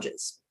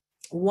challenges.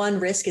 One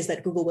risk is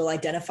that Google will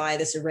identify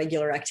this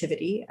irregular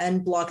activity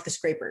and block the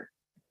scraper.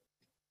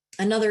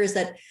 Another is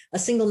that a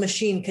single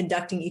machine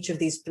conducting each of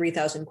these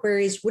 3,000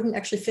 queries wouldn't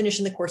actually finish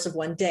in the course of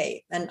one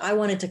day, and I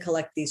wanted to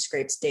collect these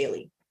scrapes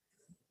daily.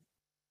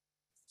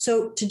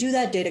 So to do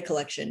that data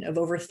collection of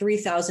over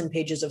 3,000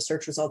 pages of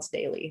search results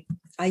daily,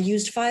 I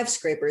used 5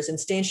 scrapers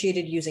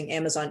instantiated using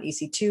Amazon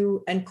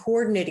EC2 and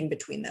coordinating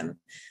between them,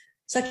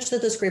 such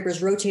that the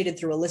scrapers rotated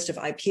through a list of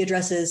IP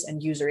addresses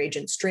and user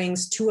agent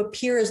strings to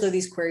appear as though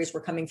these queries were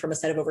coming from a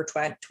set of over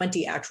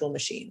 20 actual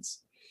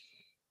machines.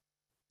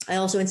 I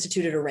also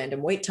instituted a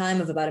random wait time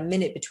of about a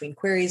minute between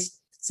queries,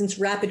 since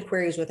rapid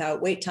queries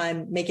without wait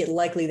time make it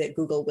likely that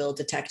Google will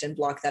detect and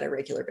block that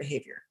irregular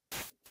behavior.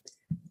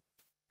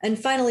 And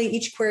finally,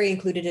 each query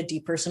included a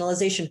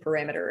depersonalization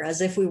parameter,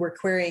 as if we were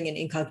querying in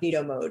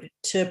incognito mode,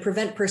 to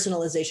prevent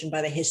personalization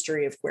by the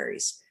history of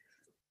queries.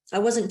 I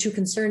wasn't too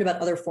concerned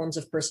about other forms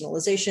of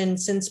personalization,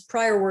 since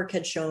prior work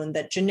had shown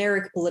that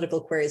generic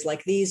political queries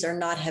like these are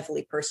not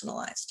heavily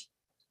personalized.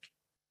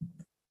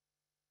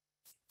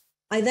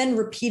 I then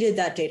repeated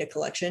that data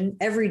collection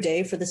every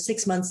day for the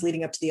 6 months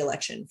leading up to the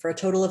election, for a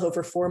total of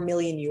over 4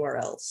 million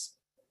URLs.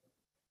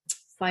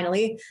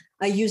 Finally,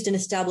 I used an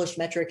established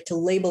metric to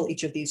label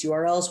each of these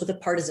URLs with a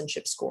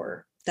partisanship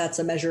score. That's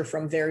a measure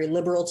from very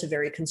liberal to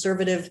very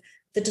conservative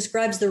that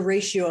describes the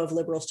ratio of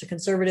liberals to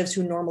conservatives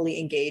who normally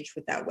engage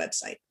with that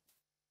website.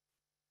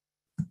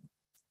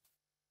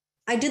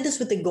 I did this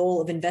with the goal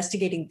of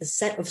investigating the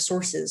set of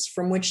sources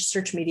from which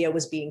search media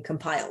was being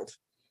compiled.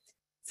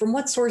 From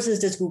what sources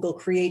does Google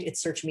create its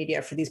search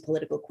media for these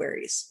political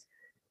queries?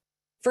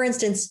 For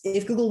instance,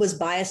 if Google was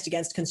biased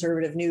against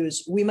conservative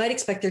news, we might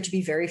expect there to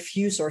be very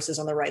few sources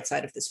on the right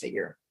side of this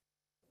figure.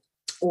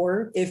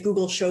 Or if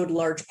Google showed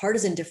large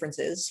partisan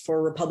differences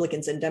for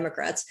Republicans and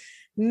Democrats,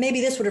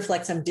 maybe this would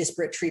reflect some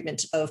disparate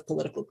treatment of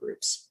political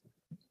groups.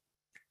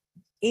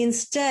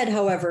 Instead,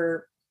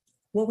 however,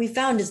 what we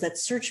found is that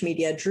search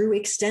media drew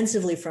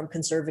extensively from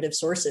conservative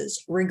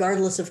sources,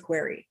 regardless of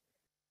query.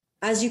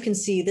 As you can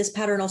see, this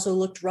pattern also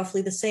looked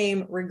roughly the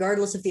same,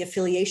 regardless of the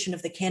affiliation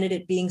of the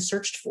candidate being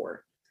searched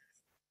for.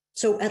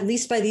 So at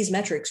least by these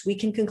metrics, we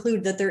can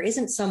conclude that there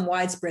isn't some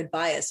widespread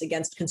bias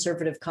against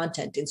conservative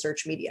content in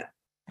search media.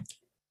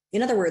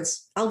 In other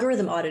words,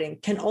 algorithm auditing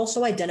can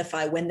also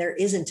identify when there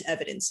isn't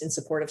evidence in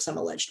support of some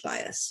alleged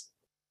bias.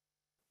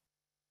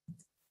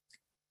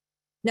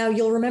 Now,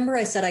 you'll remember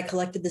I said I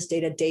collected this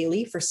data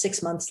daily for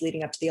 6 months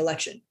leading up to the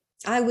election.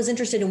 I was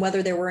interested in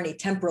whether there were any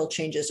temporal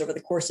changes over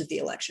the course of the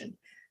election.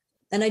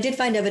 And I did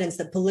find evidence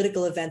that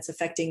political events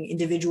affecting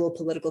individual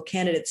political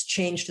candidates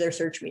changed their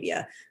search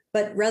media.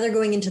 But rather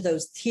going into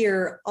those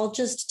here, I'll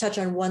just touch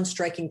on one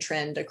striking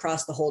trend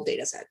across the whole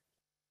data set.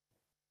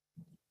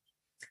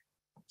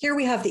 Here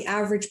we have the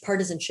average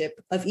partisanship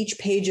of each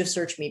page of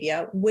search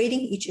media, weighting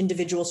each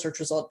individual search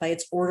result by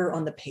its order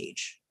on the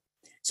page.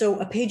 So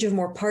a page of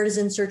more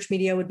partisan search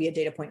media would be a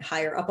data point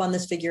higher up on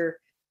this figure,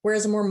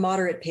 whereas a more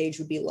moderate page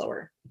would be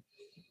lower.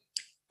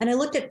 And I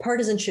looked at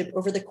partisanship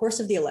over the course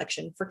of the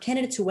election for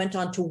candidates who went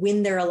on to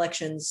win their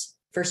elections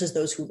versus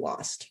those who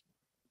lost.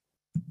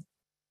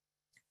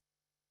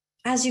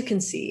 As you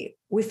can see,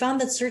 we found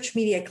that search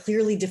media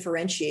clearly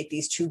differentiate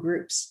these two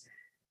groups.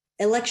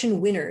 Election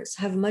winners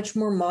have much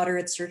more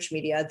moderate search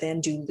media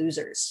than do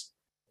losers.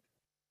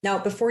 Now,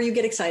 before you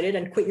get excited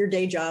and quit your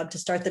day job to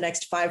start the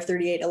next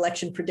 538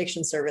 election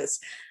prediction service,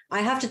 I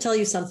have to tell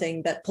you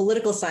something that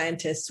political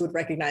scientists would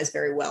recognize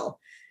very well.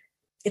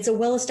 It's a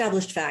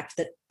well-established fact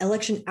that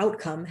election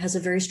outcome has a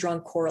very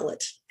strong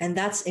correlate, and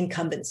that's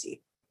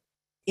incumbency.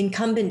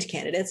 Incumbent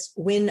candidates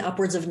win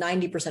upwards of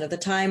 90% of the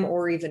time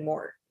or even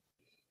more.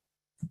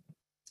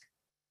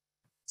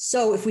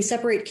 So if we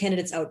separate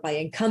candidates out by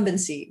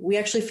incumbency, we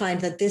actually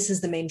find that this is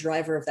the main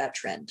driver of that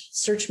trend.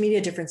 Search media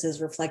differences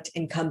reflect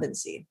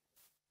incumbency.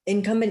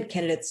 Incumbent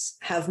candidates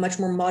have much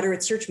more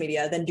moderate search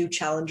media than do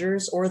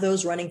challengers or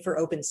those running for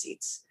open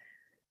seats.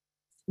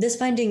 This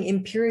finding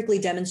empirically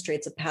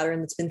demonstrates a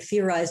pattern that's been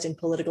theorized in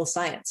political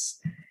science,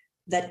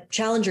 that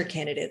challenger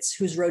candidates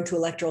whose road to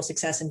electoral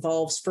success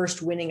involves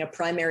first winning a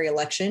primary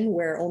election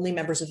where only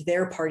members of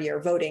their party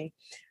are voting,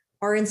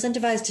 are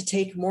incentivized to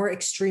take more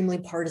extremely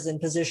partisan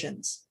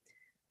positions.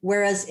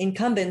 Whereas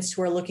incumbents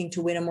who are looking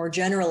to win a more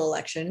general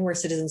election where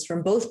citizens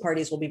from both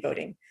parties will be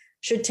voting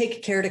should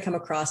take care to come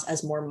across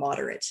as more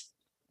moderate.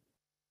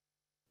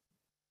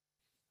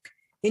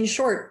 In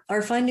short,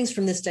 our findings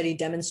from this study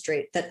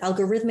demonstrate that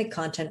algorithmic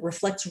content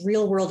reflects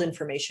real-world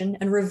information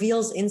and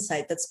reveals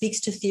insight that speaks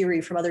to theory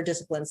from other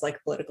disciplines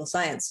like political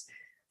science.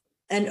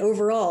 And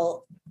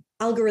overall,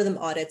 algorithm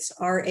audits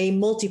are a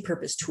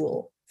multi-purpose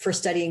tool for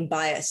studying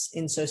bias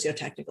in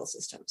sociotechnical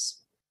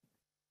systems.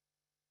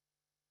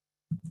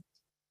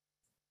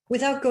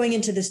 Without going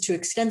into this too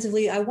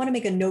extensively, I want to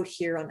make a note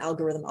here on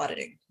algorithm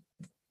auditing.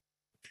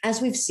 As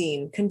we've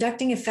seen,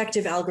 conducting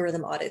effective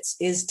algorithm audits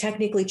is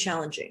technically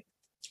challenging.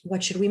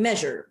 What should we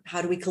measure?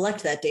 How do we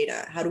collect that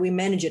data? How do we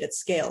manage it at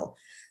scale?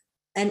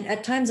 And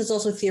at times, it's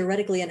also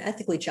theoretically and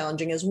ethically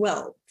challenging as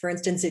well. For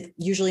instance, it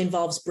usually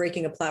involves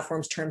breaking a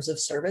platform's terms of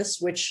service,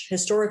 which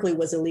historically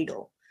was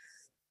illegal.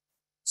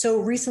 So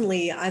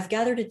recently, I've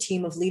gathered a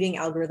team of leading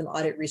algorithm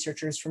audit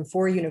researchers from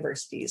 4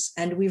 universities,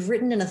 and we've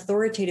written an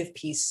authoritative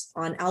piece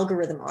on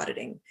algorithm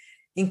auditing,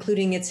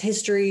 including its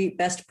history,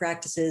 best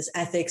practices,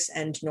 ethics,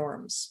 and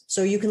norms.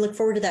 So you can look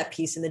forward to that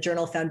piece in the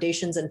journal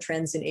Foundations and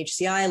Trends in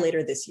HCI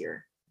later this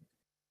year.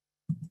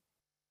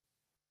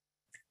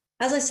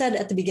 As I said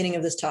at the beginning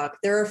of this talk,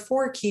 there are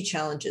 4 key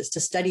challenges to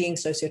studying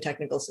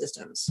sociotechnical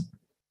systems.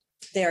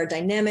 They are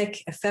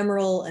dynamic,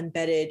 ephemeral,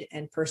 embedded,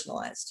 and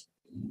personalized.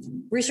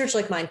 Research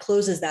like mine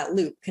closes that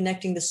loop,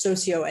 connecting the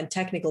socio and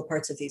technical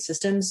parts of these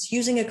systems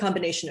using a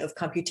combination of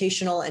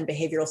computational and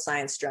behavioral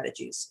science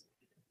strategies.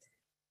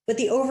 But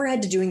the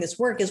overhead to doing this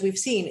work, as we've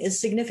seen, is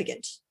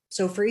significant.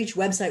 So for each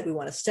website we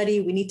want to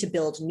study, we need to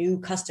build new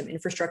custom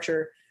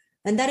infrastructure,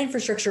 and that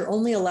infrastructure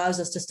only allows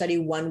us to study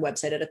one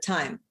website at a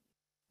time.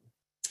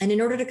 And in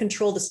order to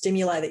control the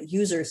stimuli that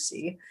users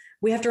see,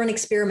 we have to run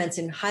experiments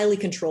in highly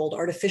controlled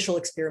artificial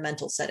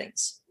experimental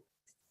settings.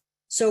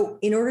 So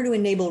in order to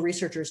enable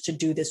researchers to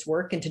do this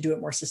work and to do it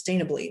more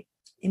sustainably,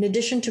 in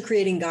addition to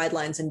creating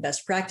guidelines and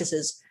best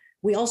practices,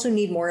 we also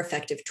need more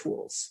effective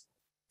tools.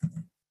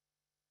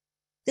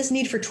 This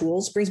need for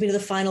tools brings me to the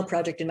final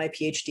project in my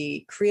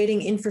PhD,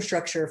 creating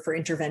infrastructure for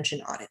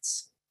intervention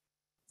audits.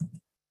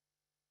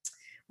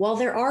 While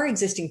there are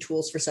existing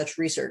tools for such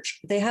research,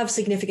 they have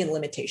significant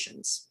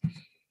limitations.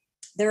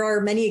 There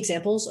are many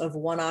examples of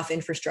one-off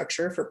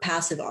infrastructure for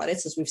passive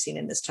audits, as we've seen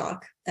in this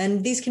talk,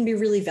 and these can be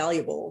really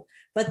valuable,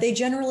 but they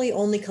generally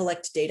only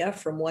collect data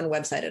from one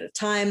website at a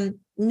time.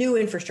 New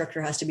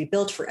infrastructure has to be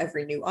built for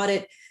every new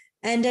audit,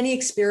 and any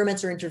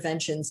experiments or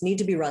interventions need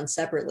to be run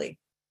separately.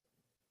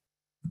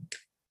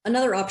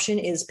 Another option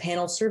is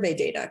panel survey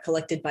data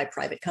collected by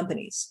private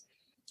companies.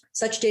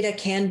 Such data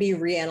can be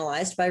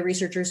reanalyzed by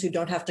researchers who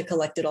don't have to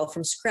collect it all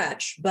from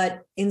scratch,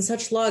 but in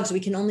such logs, we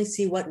can only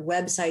see what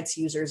websites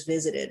users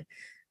visited,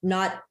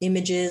 not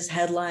images,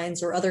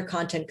 headlines, or other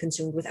content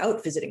consumed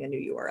without visiting a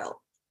new URL.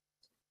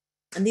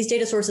 And these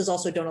data sources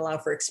also don't allow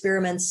for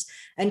experiments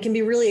and can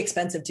be really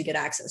expensive to get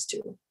access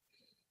to.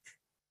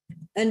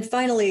 And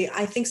finally,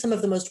 I think some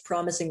of the most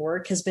promising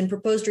work has been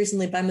proposed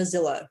recently by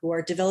Mozilla, who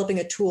are developing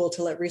a tool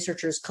to let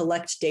researchers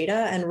collect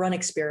data and run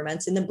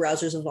experiments in the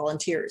browsers of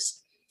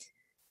volunteers.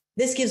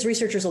 This gives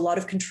researchers a lot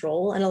of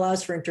control and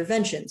allows for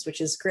interventions,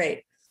 which is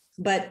great.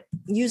 But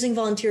using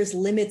volunteers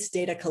limits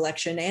data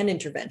collection and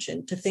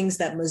intervention to things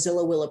that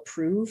Mozilla will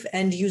approve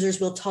and users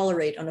will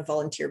tolerate on a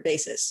volunteer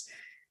basis.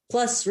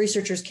 Plus,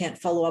 researchers can't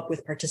follow up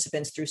with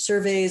participants through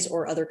surveys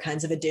or other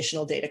kinds of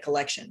additional data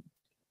collection.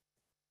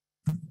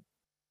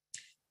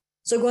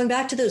 So going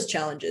back to those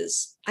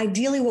challenges,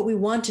 ideally what we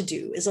want to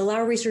do is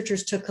allow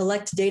researchers to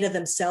collect data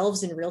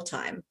themselves in real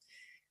time,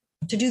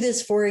 to do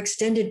this for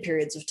extended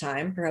periods of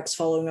time, perhaps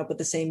following up with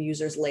the same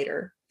users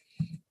later,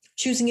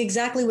 choosing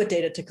exactly what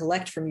data to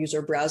collect from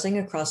user browsing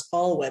across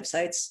all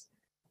websites,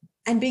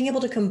 and being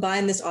able to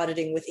combine this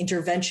auditing with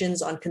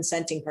interventions on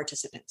consenting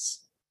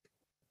participants.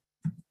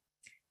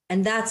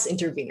 And that's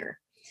Intervenor.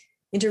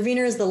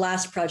 Intervenor is the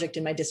last project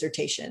in my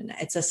dissertation.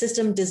 It's a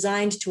system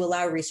designed to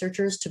allow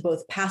researchers to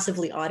both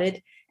passively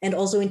audit and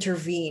also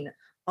intervene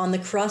on the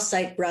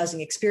cross-site browsing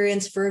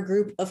experience for a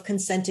group of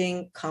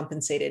consenting,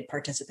 compensated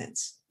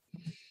participants.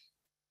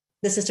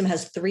 The system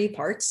has three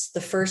parts.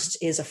 The first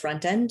is a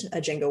front end, a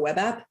Django web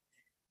app.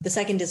 The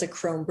second is a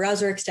Chrome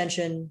browser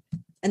extension.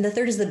 And the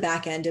third is the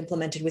back end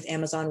implemented with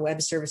Amazon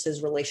Web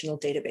Services relational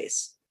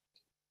database.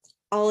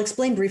 I'll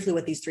explain briefly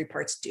what these three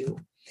parts do.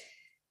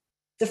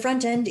 The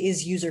front end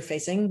is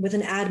user-facing with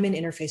an admin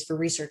interface for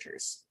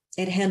researchers.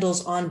 It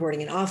handles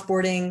onboarding and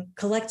offboarding,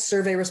 collects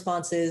survey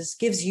responses,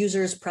 gives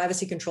users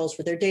privacy controls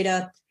for their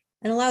data,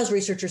 and allows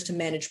researchers to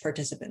manage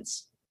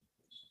participants.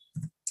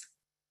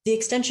 The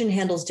extension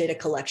handles data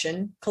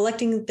collection,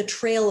 collecting the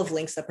trail of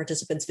links that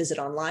participants visit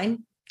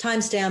online,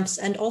 timestamps,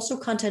 and also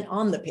content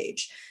on the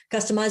page,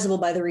 customizable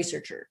by the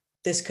researcher.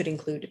 This could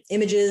include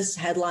images,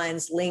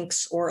 headlines,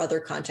 links, or other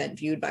content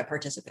viewed by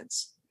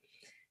participants.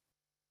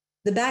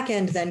 The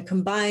backend then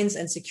combines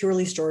and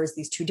securely stores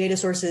these two data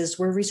sources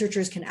where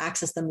researchers can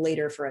access them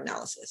later for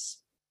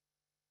analysis.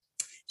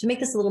 To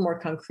make this a little more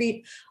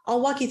concrete, I'll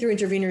walk you through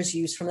Intervenor's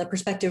use from the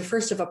perspective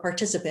first of a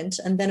participant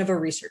and then of a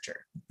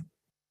researcher.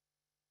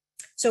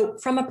 So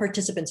from a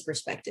participant's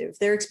perspective,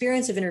 their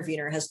experience of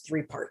Intervenor has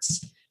three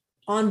parts: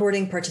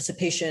 onboarding,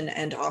 participation,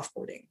 and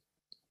offboarding.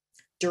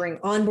 During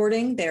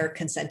onboarding, they are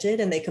consented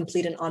and they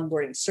complete an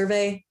onboarding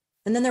survey,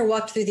 and then they're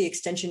walked through the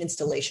extension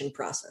installation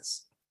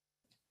process.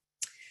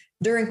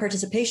 During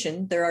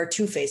participation, there are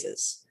two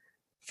phases.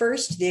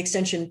 First, the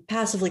extension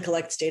passively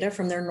collects data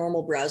from their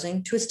normal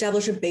browsing to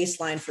establish a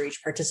baseline for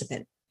each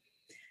participant.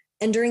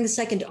 And during the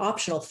second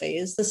optional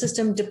phase, the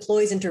system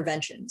deploys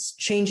interventions,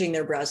 changing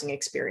their browsing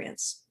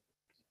experience.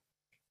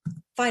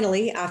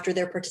 Finally, after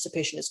their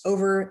participation is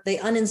over, they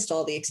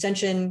uninstall the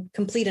extension,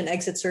 complete an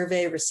exit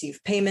survey, receive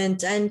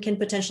payment, and can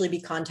potentially be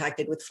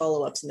contacted with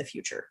follow-ups in the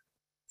future.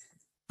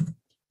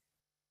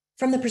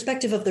 From the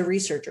perspective of the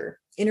researcher,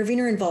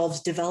 Intervenor involves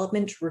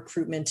development,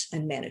 recruitment,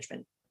 and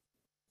management.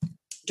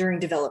 During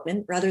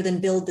development, rather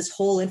than build this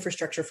whole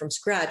infrastructure from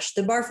scratch,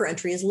 the bar for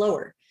entry is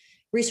lower.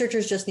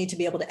 Researchers just need to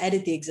be able to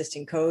edit the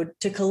existing code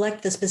to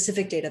collect the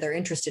specific data they're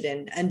interested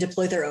in and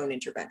deploy their own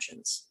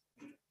interventions.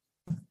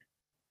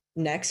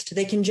 Next,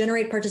 they can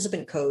generate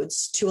participant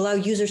codes to allow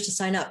users to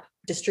sign up,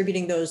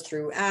 distributing those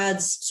through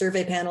ads,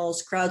 survey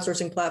panels,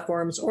 crowdsourcing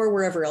platforms, or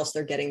wherever else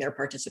they're getting their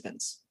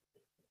participants.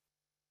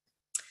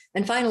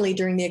 And finally,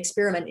 during the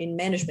experiment in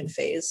management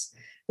phase,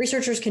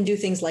 Researchers can do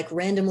things like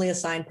randomly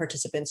assign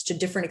participants to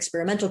different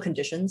experimental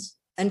conditions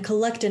and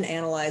collect and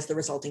analyze the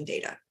resulting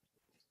data.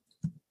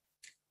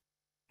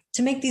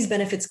 To make these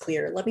benefits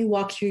clear, let me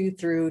walk you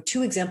through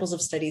 2 examples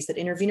of studies that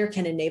Intervenor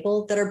can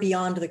enable that are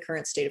beyond the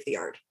current state of the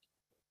art.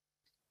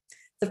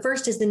 The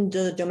first is in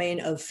the domain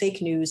of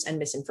fake news and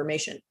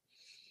misinformation.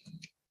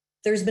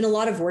 There's been a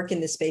lot of work in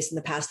this space in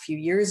the past few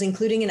years,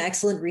 including an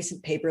excellent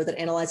recent paper that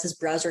analyzes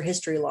browser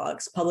history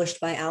logs published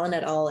by Allen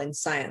et al. In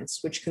Science,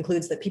 which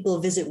concludes that people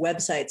visit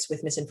websites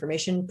with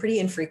misinformation pretty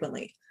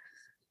infrequently.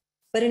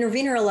 But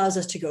Intervenor allows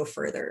us to go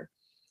further.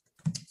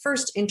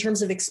 First, in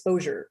terms of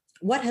exposure,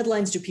 what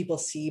headlines do people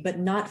see but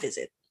not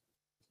visit?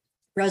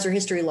 Browser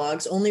history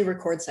logs only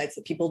record sites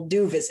that people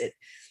do visit.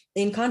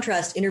 In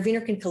contrast,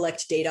 Intervenor can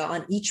collect data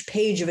on each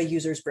page of a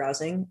user's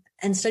browsing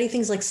and study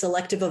things like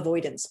selective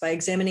avoidance by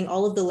examining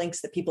all of the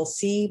links that people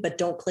see but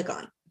don't click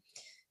on.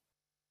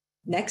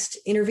 Next,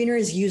 Intervenor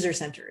is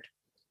user-centered.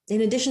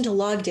 In addition to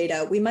log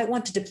data, we might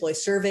want to deploy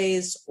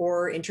surveys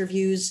or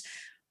interviews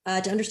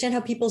to understand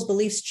how people's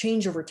beliefs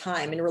change over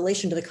time in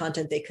relation to the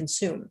content they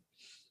consume.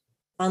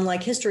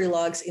 Unlike history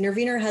logs,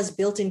 Intervenor has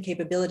built-in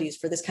capabilities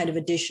for this kind of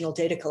additional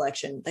data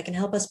collection that can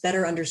help us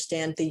better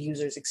understand the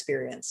user's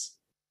experience.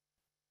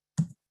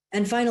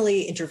 And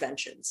finally,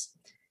 interventions.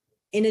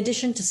 In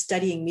addition to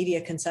studying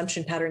media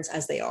consumption patterns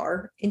as they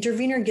are,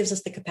 Intervenor gives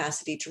us the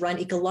capacity to run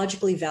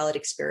ecologically valid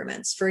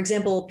experiments. For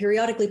example,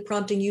 periodically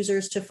prompting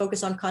users to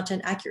focus on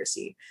content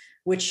accuracy,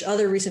 which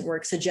other recent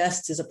work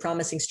suggests is a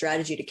promising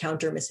strategy to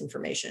counter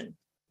misinformation.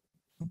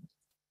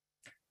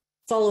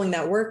 Following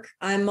that work,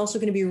 I'm also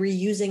going to be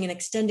reusing and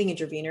extending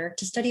Intervenor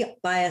to study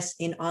bias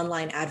in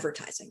online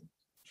advertising.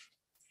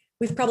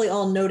 We've probably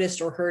all noticed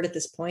or heard at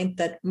this point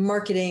that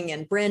marketing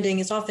and branding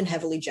is often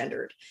heavily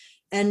gendered,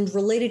 and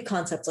related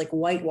concepts like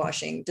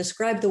whitewashing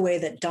describe the way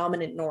that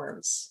dominant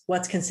norms,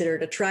 what's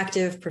considered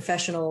attractive,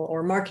 professional,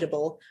 or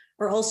marketable,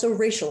 are also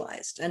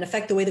racialized and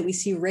affect the way that we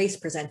see race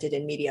presented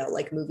in media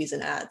like movies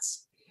and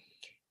ads.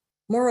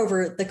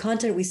 Moreover, the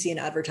content we see in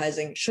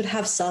advertising should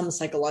have some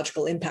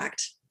psychological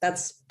impact.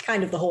 That's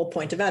kind of the whole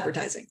point of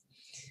advertising.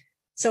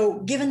 So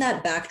given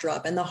that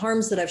backdrop and the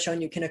harms that I've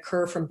shown you can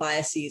occur from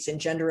biases in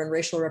gender and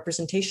racial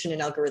representation in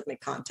algorithmic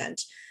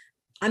content,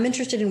 I'm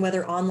interested in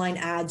whether online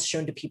ads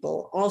shown to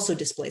people also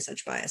display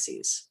such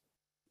biases.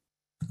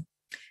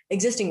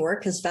 Existing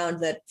work has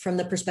found that from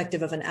the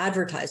perspective of an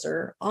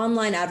advertiser,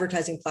 online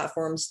advertising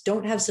platforms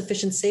don't have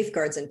sufficient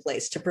safeguards in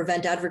place to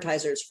prevent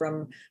advertisers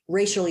from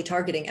racially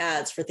targeting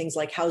ads for things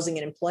like housing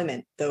and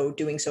employment, though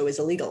doing so is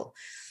illegal.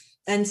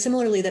 And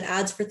similarly, that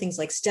ads for things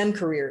like STEM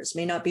careers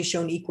may not be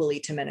shown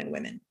equally to men and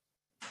women.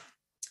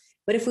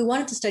 But if we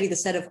wanted to study the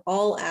set of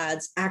all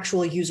ads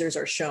actual users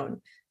are shown,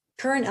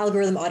 current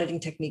algorithm auditing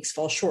techniques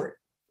fall short.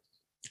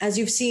 As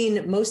you've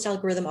seen, most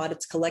algorithm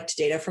audits collect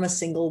data from a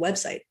single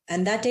website,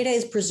 and that data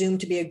is presumed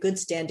to be a good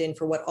stand-in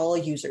for what all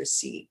users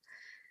see.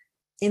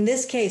 In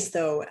this case,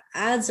 though,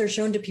 ads are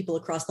shown to people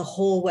across the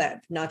whole web,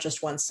 not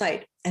just one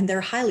site, and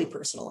they're highly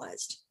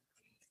personalized.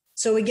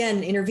 So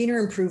again, Intervenor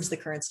improves the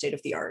current state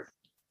of the art.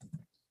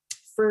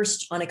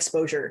 First, on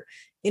exposure,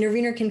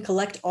 Intervenor can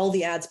collect all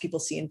the ads people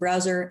see in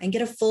browser and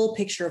get a full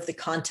picture of the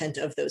content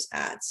of those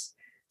ads.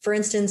 For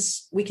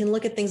instance, we can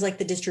look at things like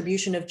the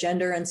distribution of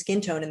gender and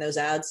skin tone in those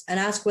ads and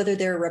ask whether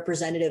they're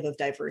representative of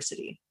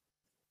diversity.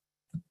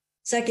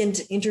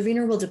 Second,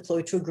 Intervenor will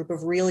deploy to a group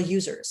of real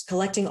users,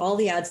 collecting all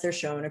the ads they're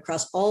shown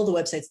across all the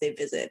websites they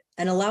visit,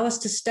 and allow us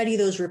to study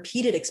those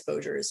repeated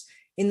exposures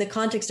in the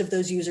context of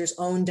those users'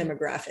 own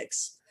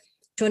demographics.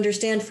 To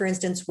understand, for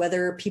instance,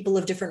 whether people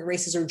of different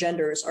races or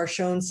genders are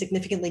shown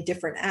significantly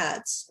different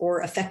ads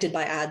or affected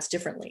by ads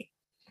differently.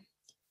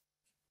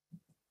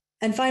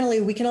 And finally,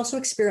 we can also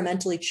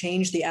experimentally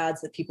change the ads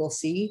that people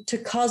see to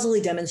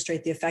causally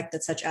demonstrate the effect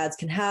that such ads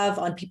can have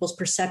on people's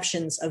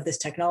perceptions of this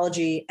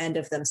technology and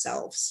of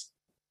themselves.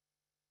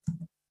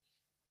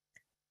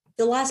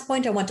 The last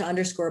point I want to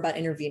underscore about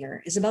Intervenor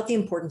is about the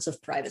importance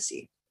of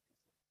privacy.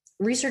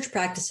 Research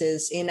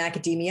practices in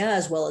academia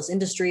as well as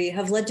industry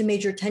have led to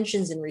major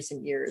tensions in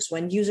recent years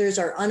when users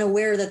are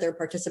unaware that they're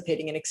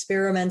participating in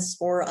experiments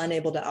or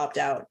unable to opt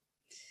out.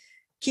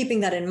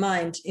 Keeping that in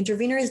mind,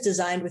 Intervenor is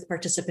designed with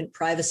participant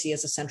privacy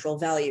as a central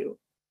value.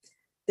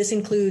 This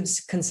includes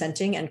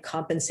consenting and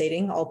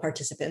compensating all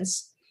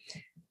participants,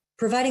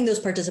 providing those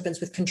participants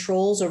with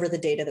controls over the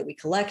data that we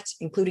collect,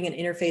 including an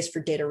interface for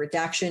data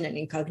redaction and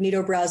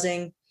incognito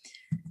browsing,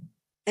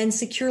 and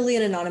securely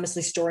and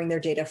anonymously storing their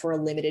data for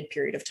a limited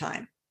period of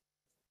time.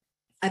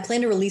 I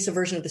plan to release a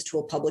version of this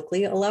tool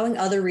publicly, allowing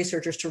other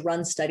researchers to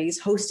run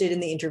studies hosted in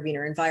the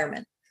Intervenor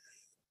environment.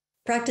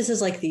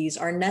 Practices like these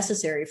are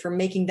necessary for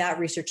making that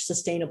research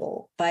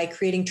sustainable by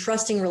creating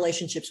trusting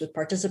relationships with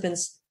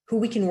participants who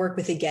we can work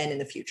with again in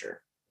the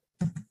future.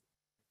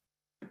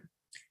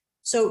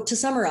 So to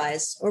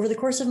summarize, over the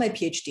course of my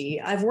PhD,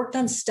 I've worked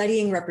on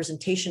studying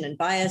representation and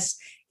bias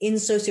in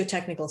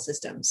sociotechnical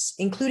systems,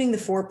 including the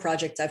 4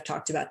 projects I've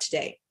talked about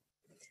today.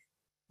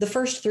 The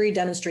first three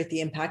demonstrate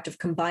the impact of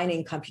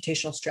combining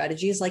computational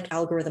strategies like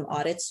algorithm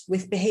audits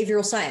with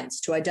behavioral science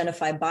to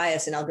identify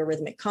bias in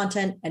algorithmic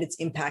content and its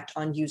impact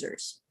on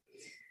users.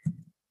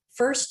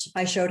 First,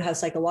 I showed how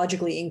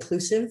psychologically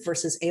inclusive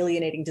versus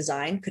alienating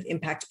design could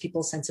impact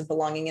people's sense of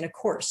belonging in a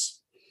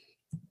course.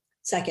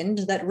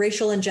 Second, that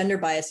racial and gender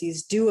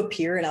biases do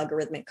appear in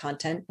algorithmic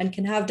content and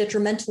can have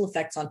detrimental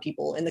effects on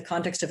people in the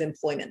context of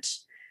employment,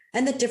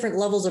 and that different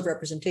levels of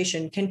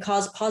representation can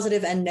cause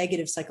positive and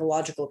negative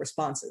psychological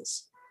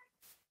responses.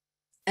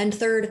 And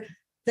third,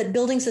 that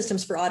building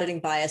systems for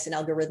auditing bias in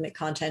algorithmic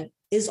content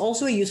is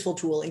also a useful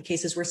tool in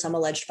cases where some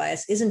alleged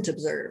bias isn't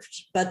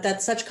observed, but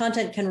that such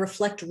content can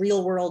reflect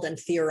real world and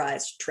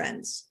theorized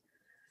trends.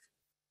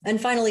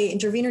 And finally,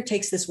 Intervenor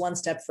takes this one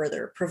step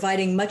further,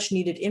 providing much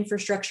needed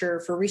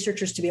infrastructure for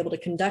researchers to be able to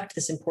conduct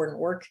this important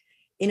work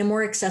in a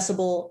more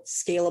accessible,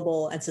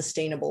 scalable, and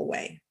sustainable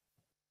way.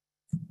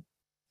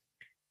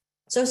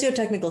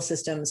 Sociotechnical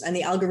systems and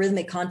the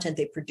algorithmic content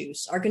they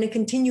produce are going to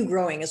continue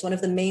growing as one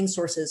of the main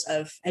sources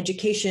of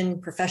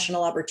education,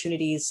 professional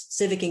opportunities,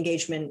 civic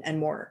engagement, and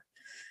more.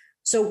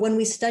 So when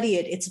we study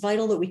it, it's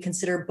vital that we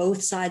consider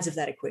both sides of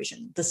that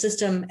equation, the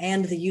system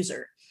and the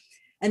user,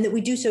 and that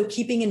we do so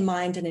keeping in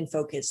mind and in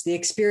focus the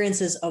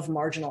experiences of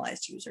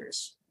marginalized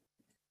users.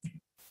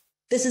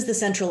 This is the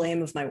central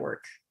aim of my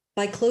work.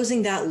 By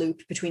closing that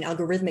loop between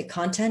algorithmic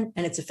content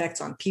and its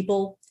effects on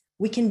people,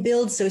 we can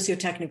build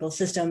sociotechnical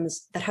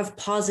systems that have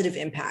positive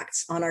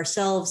impacts on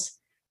ourselves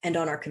and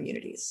on our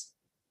communities.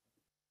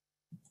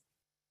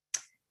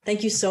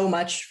 Thank you so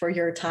much for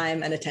your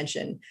time and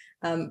attention.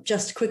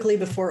 Just quickly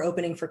before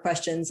opening for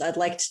questions, I'd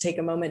like to take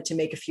a moment to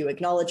make a few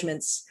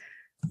acknowledgements.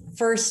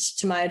 First,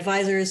 to my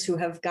advisors who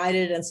have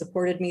guided and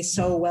supported me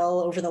so well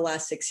over the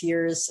last 6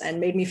 years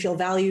and made me feel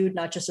valued,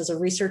 not just as a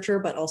researcher,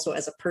 but also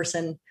as a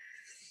person.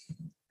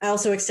 I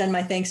also extend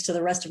my thanks to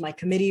the rest of my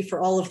committee for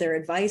all of their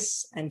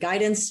advice and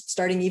guidance,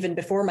 starting even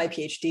before my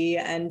PhD,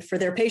 and for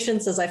their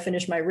patience as I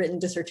finish my written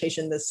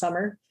dissertation this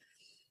summer.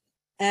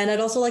 And I'd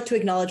also like to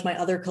acknowledge my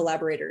other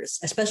collaborators,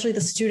 especially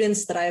the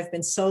students that I have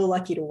been so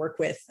lucky to work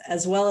with,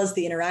 as well as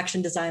the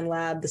Interaction Design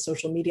Lab, the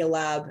Social Media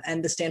Lab,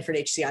 and the Stanford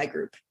HCI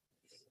group.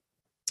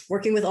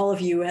 Working with all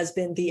of you has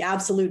been the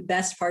absolute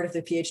best part of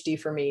the PhD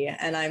for me,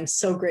 and I'm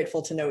so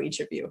grateful to know each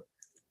of you.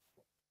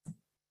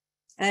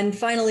 And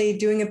finally,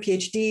 doing a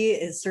PhD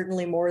is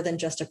certainly more than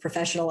just a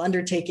professional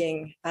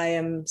undertaking. I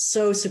am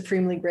so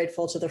supremely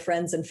grateful to the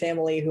friends and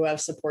family who have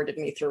supported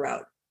me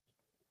throughout.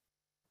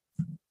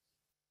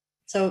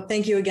 So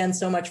thank you again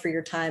so much for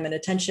your time and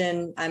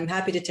attention. I'm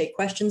happy to take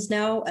questions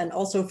now, and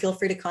also feel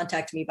free to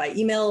contact me by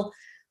email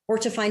or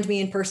to find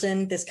me in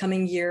person this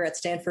coming year at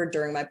Stanford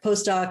during my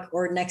postdoc,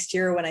 or next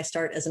year when I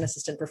start as an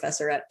assistant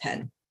professor at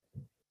Penn.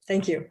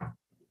 Thank you.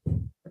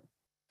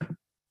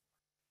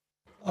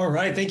 All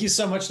right, thank you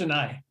so much,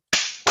 Danae.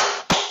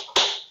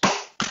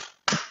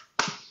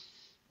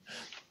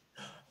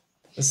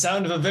 The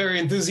sound of a very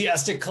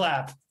enthusiastic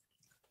clap.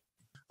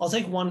 I'll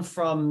take one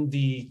from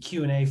the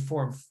Q&A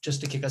form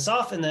just to kick us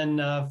off, and then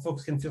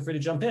folks can feel free to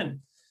jump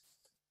in.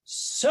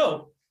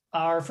 So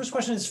our first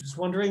question is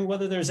wondering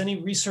whether there's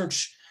any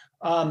research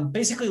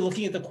basically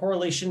looking at the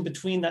correlation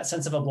between that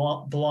sense of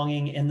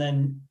belonging and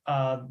then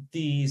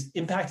the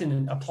impact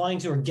in applying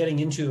to or getting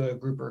into a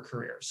group or a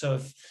career. So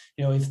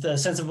if the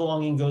sense of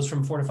belonging goes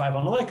from 4 to 5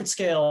 on a Likert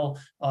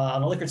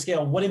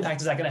scale, what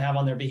impact is that going to have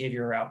on their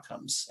behavior or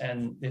outcomes?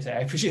 And I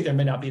appreciate there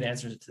may not be an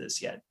answer to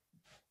this yet.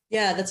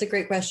 Yeah, that's a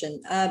great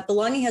question.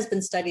 Belonging has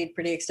been studied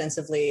pretty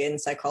extensively in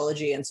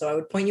psychology, and so I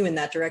would point you in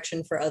that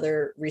direction for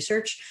other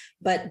research.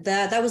 But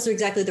that was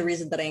exactly the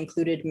reason that I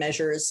included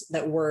measures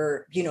that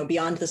were,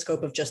 beyond the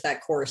scope of just that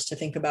course, to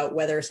think about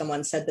whether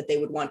someone said that they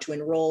would want to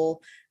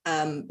enroll,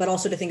 but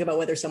also to think about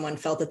whether someone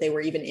felt that they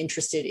were even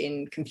interested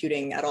in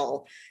computing at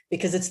all.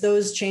 Because it's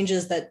those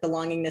changes that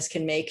belongingness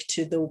can make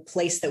to the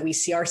place that we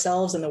see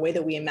ourselves and the way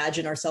that we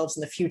imagine ourselves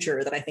in the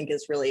future that I think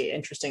is really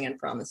interesting and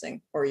promising,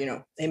 or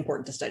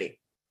important to study.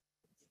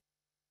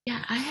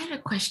 Yeah, I had a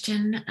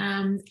question.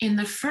 In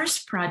the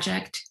first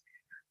project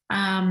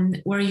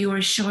where you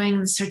were showing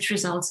the search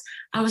results,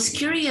 I was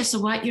curious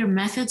what your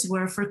methods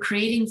were for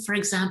creating, for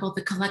example,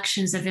 the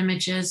collections of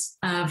images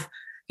of,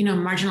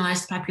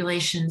 marginalized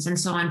populations and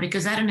so on,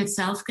 because that in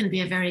itself can be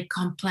a very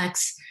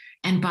complex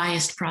and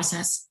biased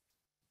process.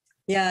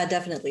 Yeah,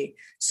 definitely.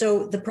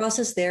 So the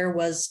process there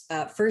was,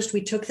 first,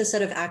 we took the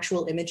set of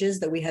actual images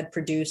that we had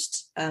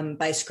produced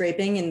by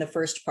scraping in the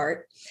first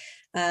part.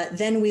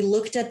 Then we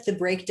looked at the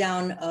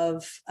breakdown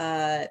of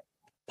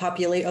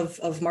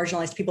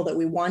marginalized people that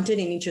we wanted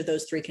in each of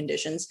those 3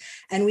 conditions.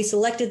 And we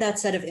selected that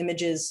set of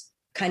images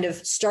kind of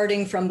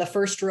starting from the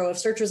first row of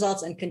search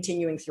results and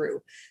continuing through.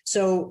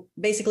 So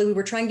basically, we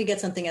were trying to get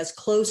something as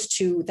close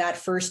to that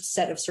first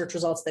set of search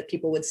results that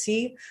people would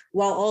see,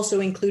 while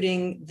also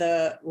including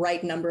the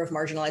right number of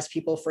marginalized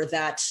people for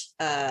that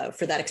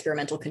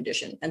experimental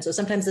condition. And so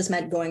sometimes this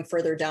meant going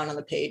further down on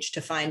the page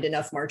to find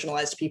enough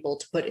marginalized people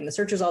to put in the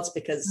search results,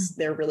 because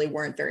there really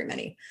weren't very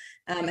many.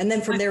 And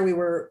then from there, we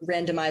were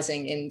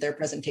randomizing in their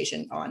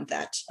presentation on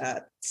that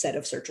set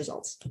of search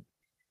results.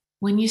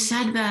 when you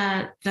said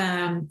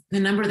the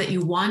number that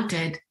you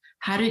wanted,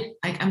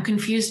 I'm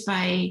confused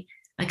by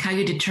like how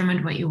you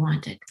determined what you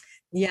wanted.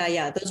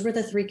 Yeah. Those were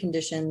the three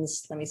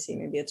conditions. Let me see,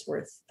 maybe it's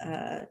worth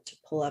to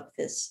pull up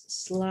this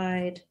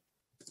slide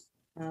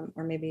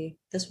or maybe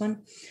this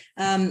one.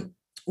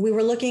 We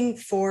were looking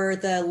for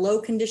the low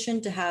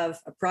condition to have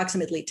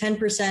approximately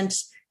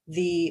 10%,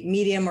 the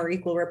medium or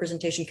equal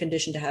representation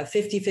condition to have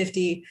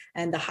 50-50,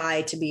 and the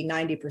high to be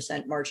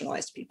 90%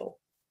 marginalized people.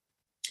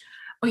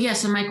 Oh yeah,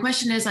 so my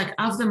question is like,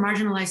 of the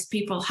marginalized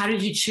people, how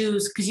did you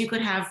choose? Because you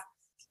could have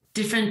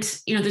different,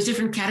 there's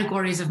different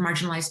categories of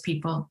marginalized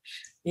people.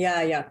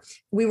 Yeah.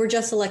 We were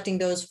just selecting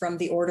those from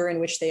the order in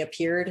which they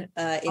appeared in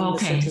the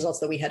search results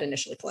that we had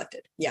initially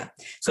collected. Yeah.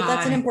 So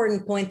that's an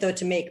important point though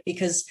to make,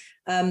 because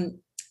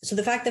so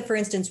the fact that, for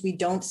instance, we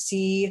don't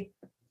see,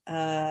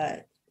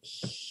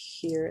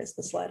 here is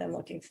the slide I'm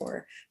looking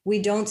for. We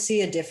don't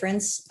see a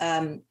difference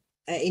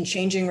in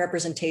changing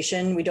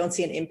representation. We don't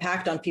see an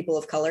impact on people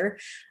of color.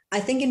 I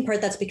think in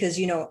part that's because,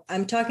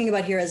 I'm talking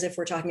about here as if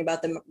we're talking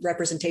about the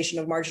representation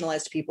of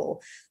marginalized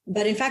people.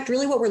 But in fact,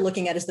 really what we're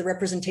looking at is the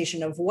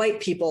representation of white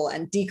people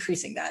and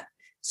decreasing that.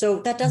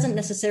 So that doesn't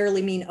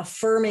necessarily mean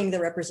affirming the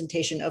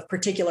representation of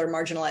particular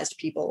marginalized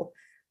people.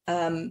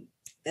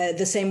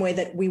 The same way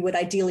that we would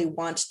ideally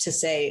want to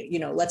say,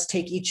 let's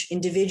take each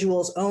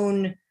individual's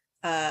own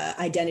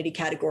identity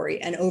category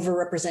and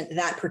overrepresent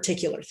that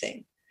particular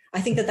thing.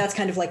 I think that that's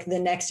kind of like the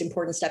next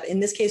important step. In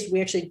this case,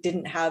 we actually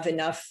didn't have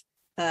enough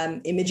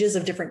images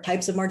of different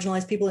types of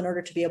marginalized people in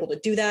order to be able to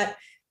do that.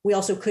 We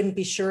also couldn't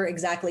be sure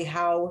exactly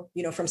how,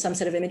 from some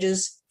set of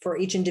images for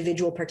each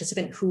individual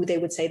participant, who they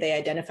would say they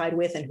identified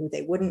with and who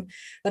they wouldn't.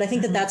 But I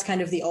think that that's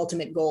kind of the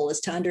ultimate goal,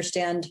 is to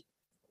understand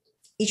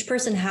each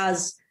person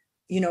has,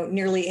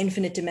 nearly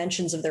infinite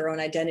dimensions of their own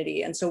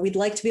identity. And so we'd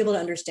like to be able to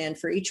understand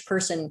for each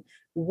person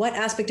what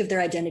aspect of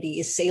their identity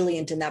is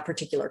salient in that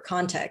particular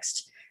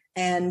context.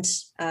 And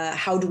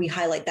how do we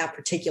highlight that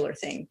particular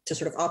thing to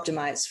sort of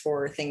optimize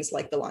for things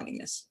like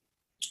belongingness?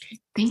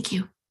 Thank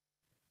you.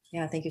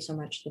 Yeah, thank you so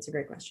much. That's a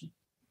great question.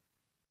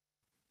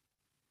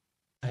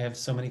 I have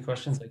so many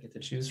questions I get to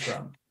choose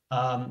from.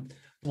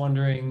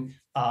 Wondering,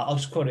 I'll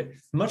just quote it.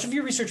 Much of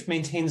your research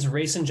maintains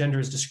race and gender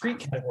as discrete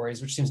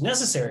categories, which seems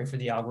necessary for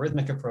the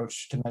algorithmic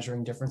approach to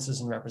measuring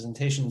differences in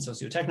representation in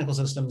sociotechnical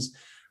systems.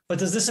 But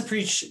does this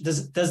approach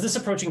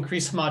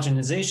increase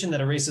homogenization that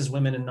erases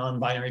women and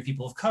non-binary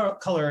people of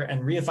color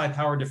and reify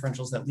power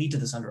differentials that lead to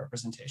this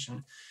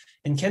underrepresentation?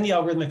 And can the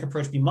algorithmic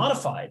approach be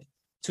modified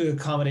to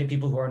accommodate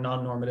people who are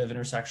non-normative,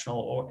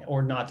 intersectional,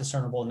 or not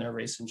discernible in their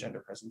race and gender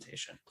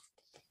presentation?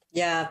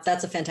 Yeah,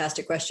 that's a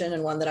fantastic question,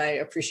 and one that I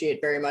appreciate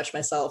very much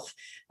myself.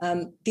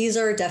 These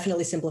are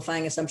definitely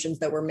simplifying assumptions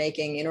that we're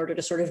making in order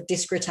to sort of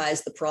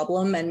discretize the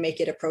problem and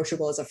make it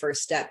approachable as a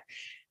first step.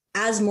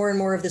 As more and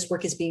more of this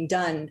work is being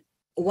done,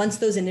 once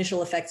those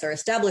initial effects are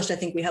established, I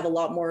think we have a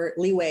lot more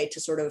leeway to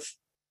sort of,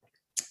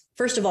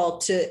 first of all,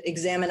 to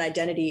examine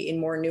identity in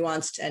more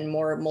nuanced and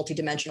more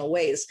multidimensional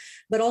ways,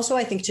 but also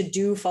I think to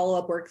do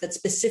follow-up work that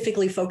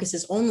specifically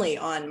focuses only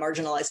on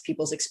marginalized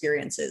people's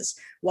experiences,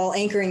 while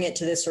anchoring it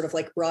to this sort of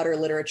like broader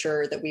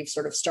literature that we've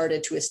sort of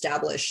started to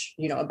establish,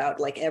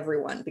 about like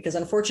everyone. Because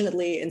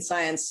unfortunately in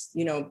science,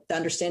 the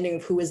understanding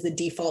of who is the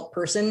default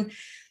person,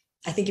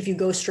 I think if you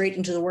go straight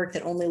into the work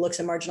that only looks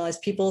at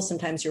marginalized people,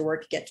 sometimes your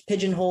work gets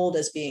pigeonholed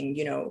as being,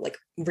 like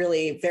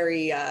really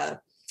very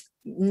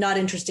not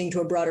interesting to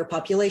a broader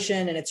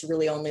population. And it's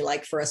really only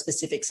like for a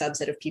specific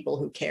subset of people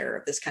who care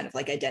of this kind of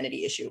like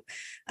identity issue.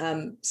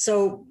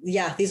 So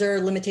yeah, these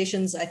are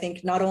limitations, I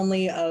think, not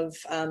only of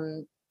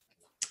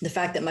the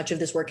fact that much of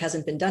this work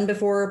hasn't been done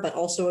before, but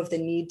also of the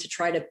need to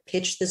try to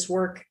pitch this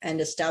work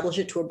and establish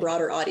it to a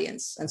broader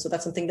audience. And so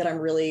that's something that I'm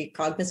really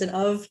cognizant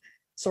of,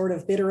 sort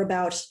of bitter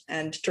about,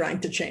 and trying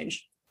to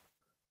change.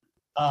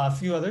 A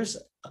few others.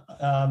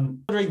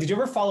 Did you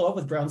ever follow up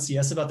with Brown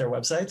CS about their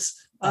websites?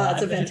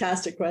 That's a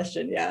fantastic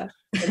question. Yeah.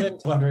 And then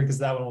wondering, because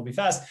that one will be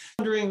fast.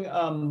 Wondering,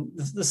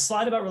 the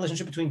slide about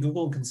relationship between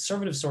Google and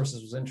conservative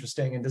sources was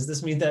interesting. And does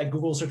this mean that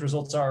Google search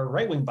results are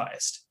right-wing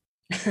biased?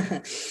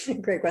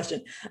 Great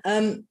question.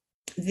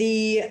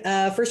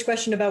 The first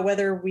question about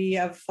whether we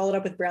have followed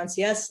up with Brown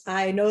CS,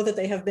 I know that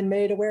they have been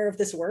made aware of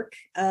this work.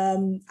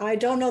 I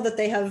don't know that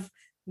they have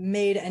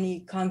made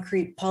any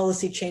concrete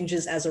policy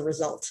changes as a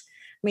result.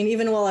 I mean,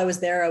 even while I was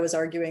there, I was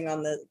arguing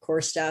on the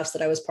course staffs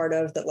that I was part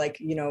of that, like,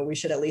 we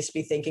should at least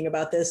be thinking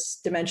about this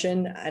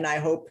dimension. And I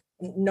hope,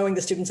 knowing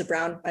the students at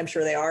Brown, I'm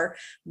sure they are,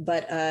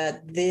 but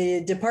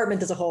the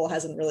department as a whole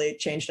hasn't really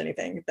changed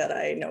anything that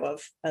I know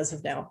of as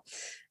of now.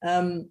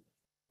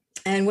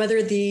 And whether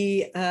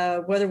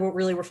what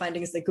really we're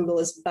finding is that Google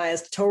is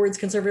biased towards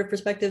conservative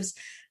perspectives.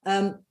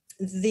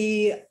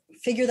 The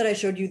figure that I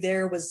showed you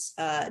there was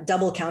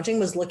double counting,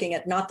 was looking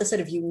at not the set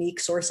of unique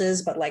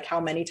sources, but like how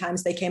many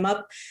times they came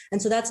up.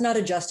 And so that's not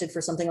adjusted for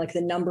something like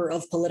the number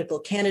of political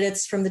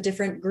candidates from the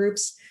different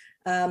groups.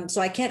 So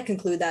I can't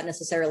conclude that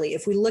necessarily.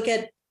 If we look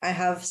at I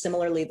have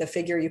similarly the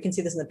figure, you can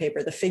see this in the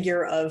paper, the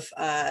figure of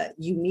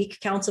unique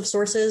counts of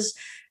sources.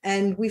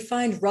 And we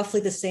find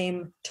roughly the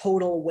same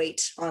total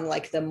weight on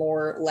like the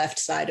more left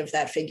side of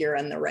that figure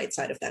and the right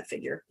side of that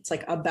figure. It's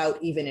like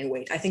about even in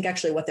weight. I think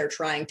actually what they're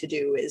trying to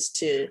do is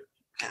to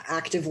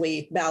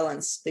actively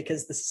balance,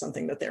 because this is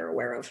something that they're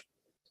aware of,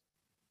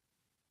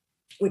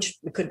 which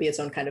could be its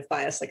own kind of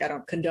bias. Like I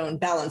don't condone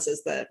balance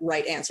as the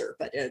right answer,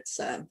 but it's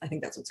I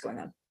think that's what's going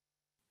on.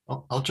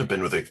 I'll jump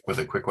in with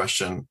a quick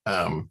question.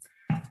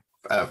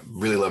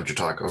 Really loved your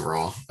talk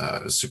overall.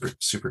 It was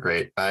super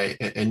great.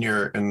 In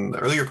the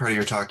earlier part of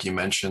your talk, you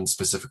mentioned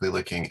specifically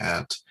looking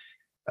at,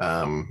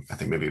 I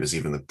think maybe it was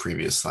even the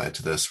previous slide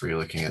to this, where you're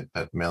looking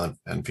at male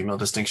and female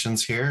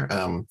distinctions here.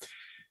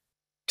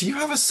 Do you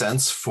have a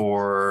sense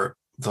for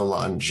the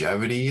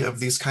longevity of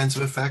these kinds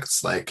of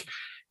effects? Like,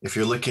 if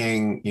you're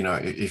looking,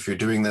 if you're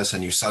doing this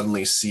and you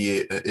suddenly see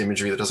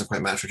imagery that doesn't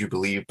quite match what you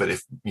believe, but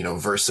if,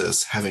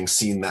 versus having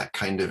seen that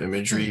kind of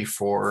imagery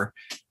for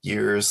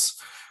years,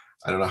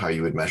 I don't know how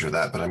you would measure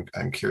that, but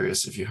I'm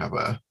curious if you have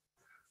a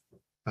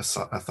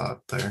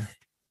thought there.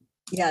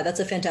 Yeah, that's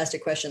a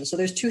fantastic question. So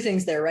there's two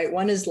things there, right?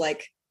 One is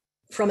like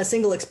from a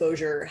single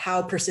exposure,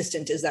 how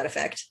persistent is that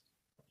effect?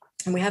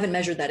 And we haven't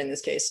measured that in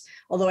this case,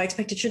 although I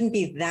expect it shouldn't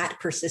be that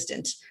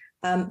persistent.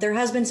 There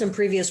has been some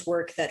previous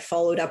work that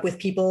followed up with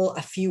people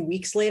a few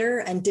weeks later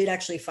and did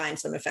actually find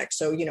some effects.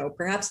 So,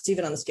 perhaps it's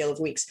even on the scale of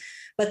weeks.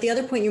 But the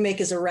other point you make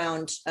is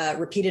around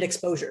repeated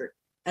exposure.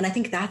 And I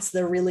think that's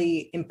the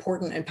really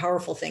important and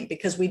powerful thing,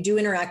 because we do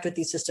interact with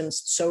these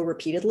systems so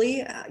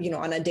repeatedly,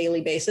 on a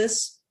daily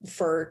basis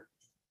for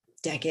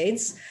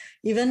decades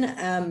even.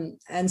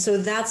 And so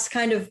that's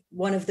kind of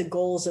one of the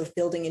goals of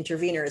building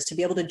interveners, to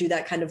be able to do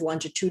that kind of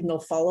longitudinal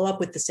follow-up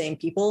with the same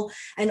people,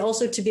 and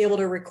also to be able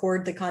to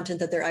record the content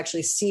that they're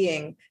actually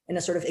seeing in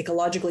a sort of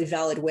ecologically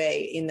valid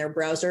way in their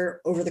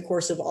browser over the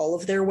course of all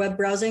of their web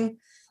browsing,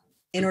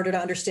 in order to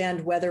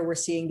understand whether we're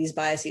seeing these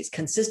biases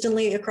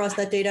consistently across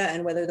that data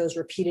and whether those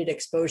repeated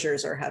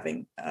exposures are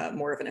having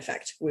more of an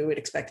effect. We would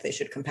expect they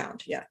should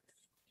compound. Yeah.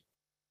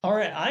 All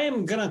right, I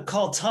am going to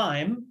call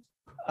time.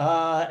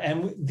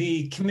 And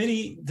the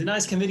committee,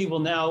 Danae's committee, will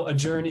now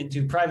adjourn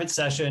into private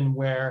session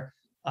where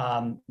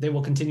they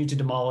will continue to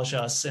demolish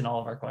us in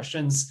all of our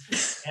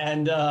questions.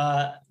 And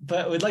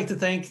but we'd like to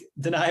thank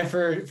Danae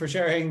for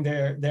sharing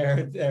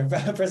their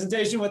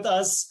presentation with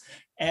us.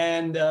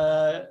 And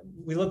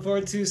we look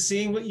forward to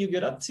seeing what you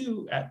get up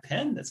to at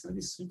Penn. That's going to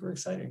be super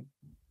exciting.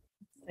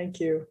 Thank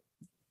you.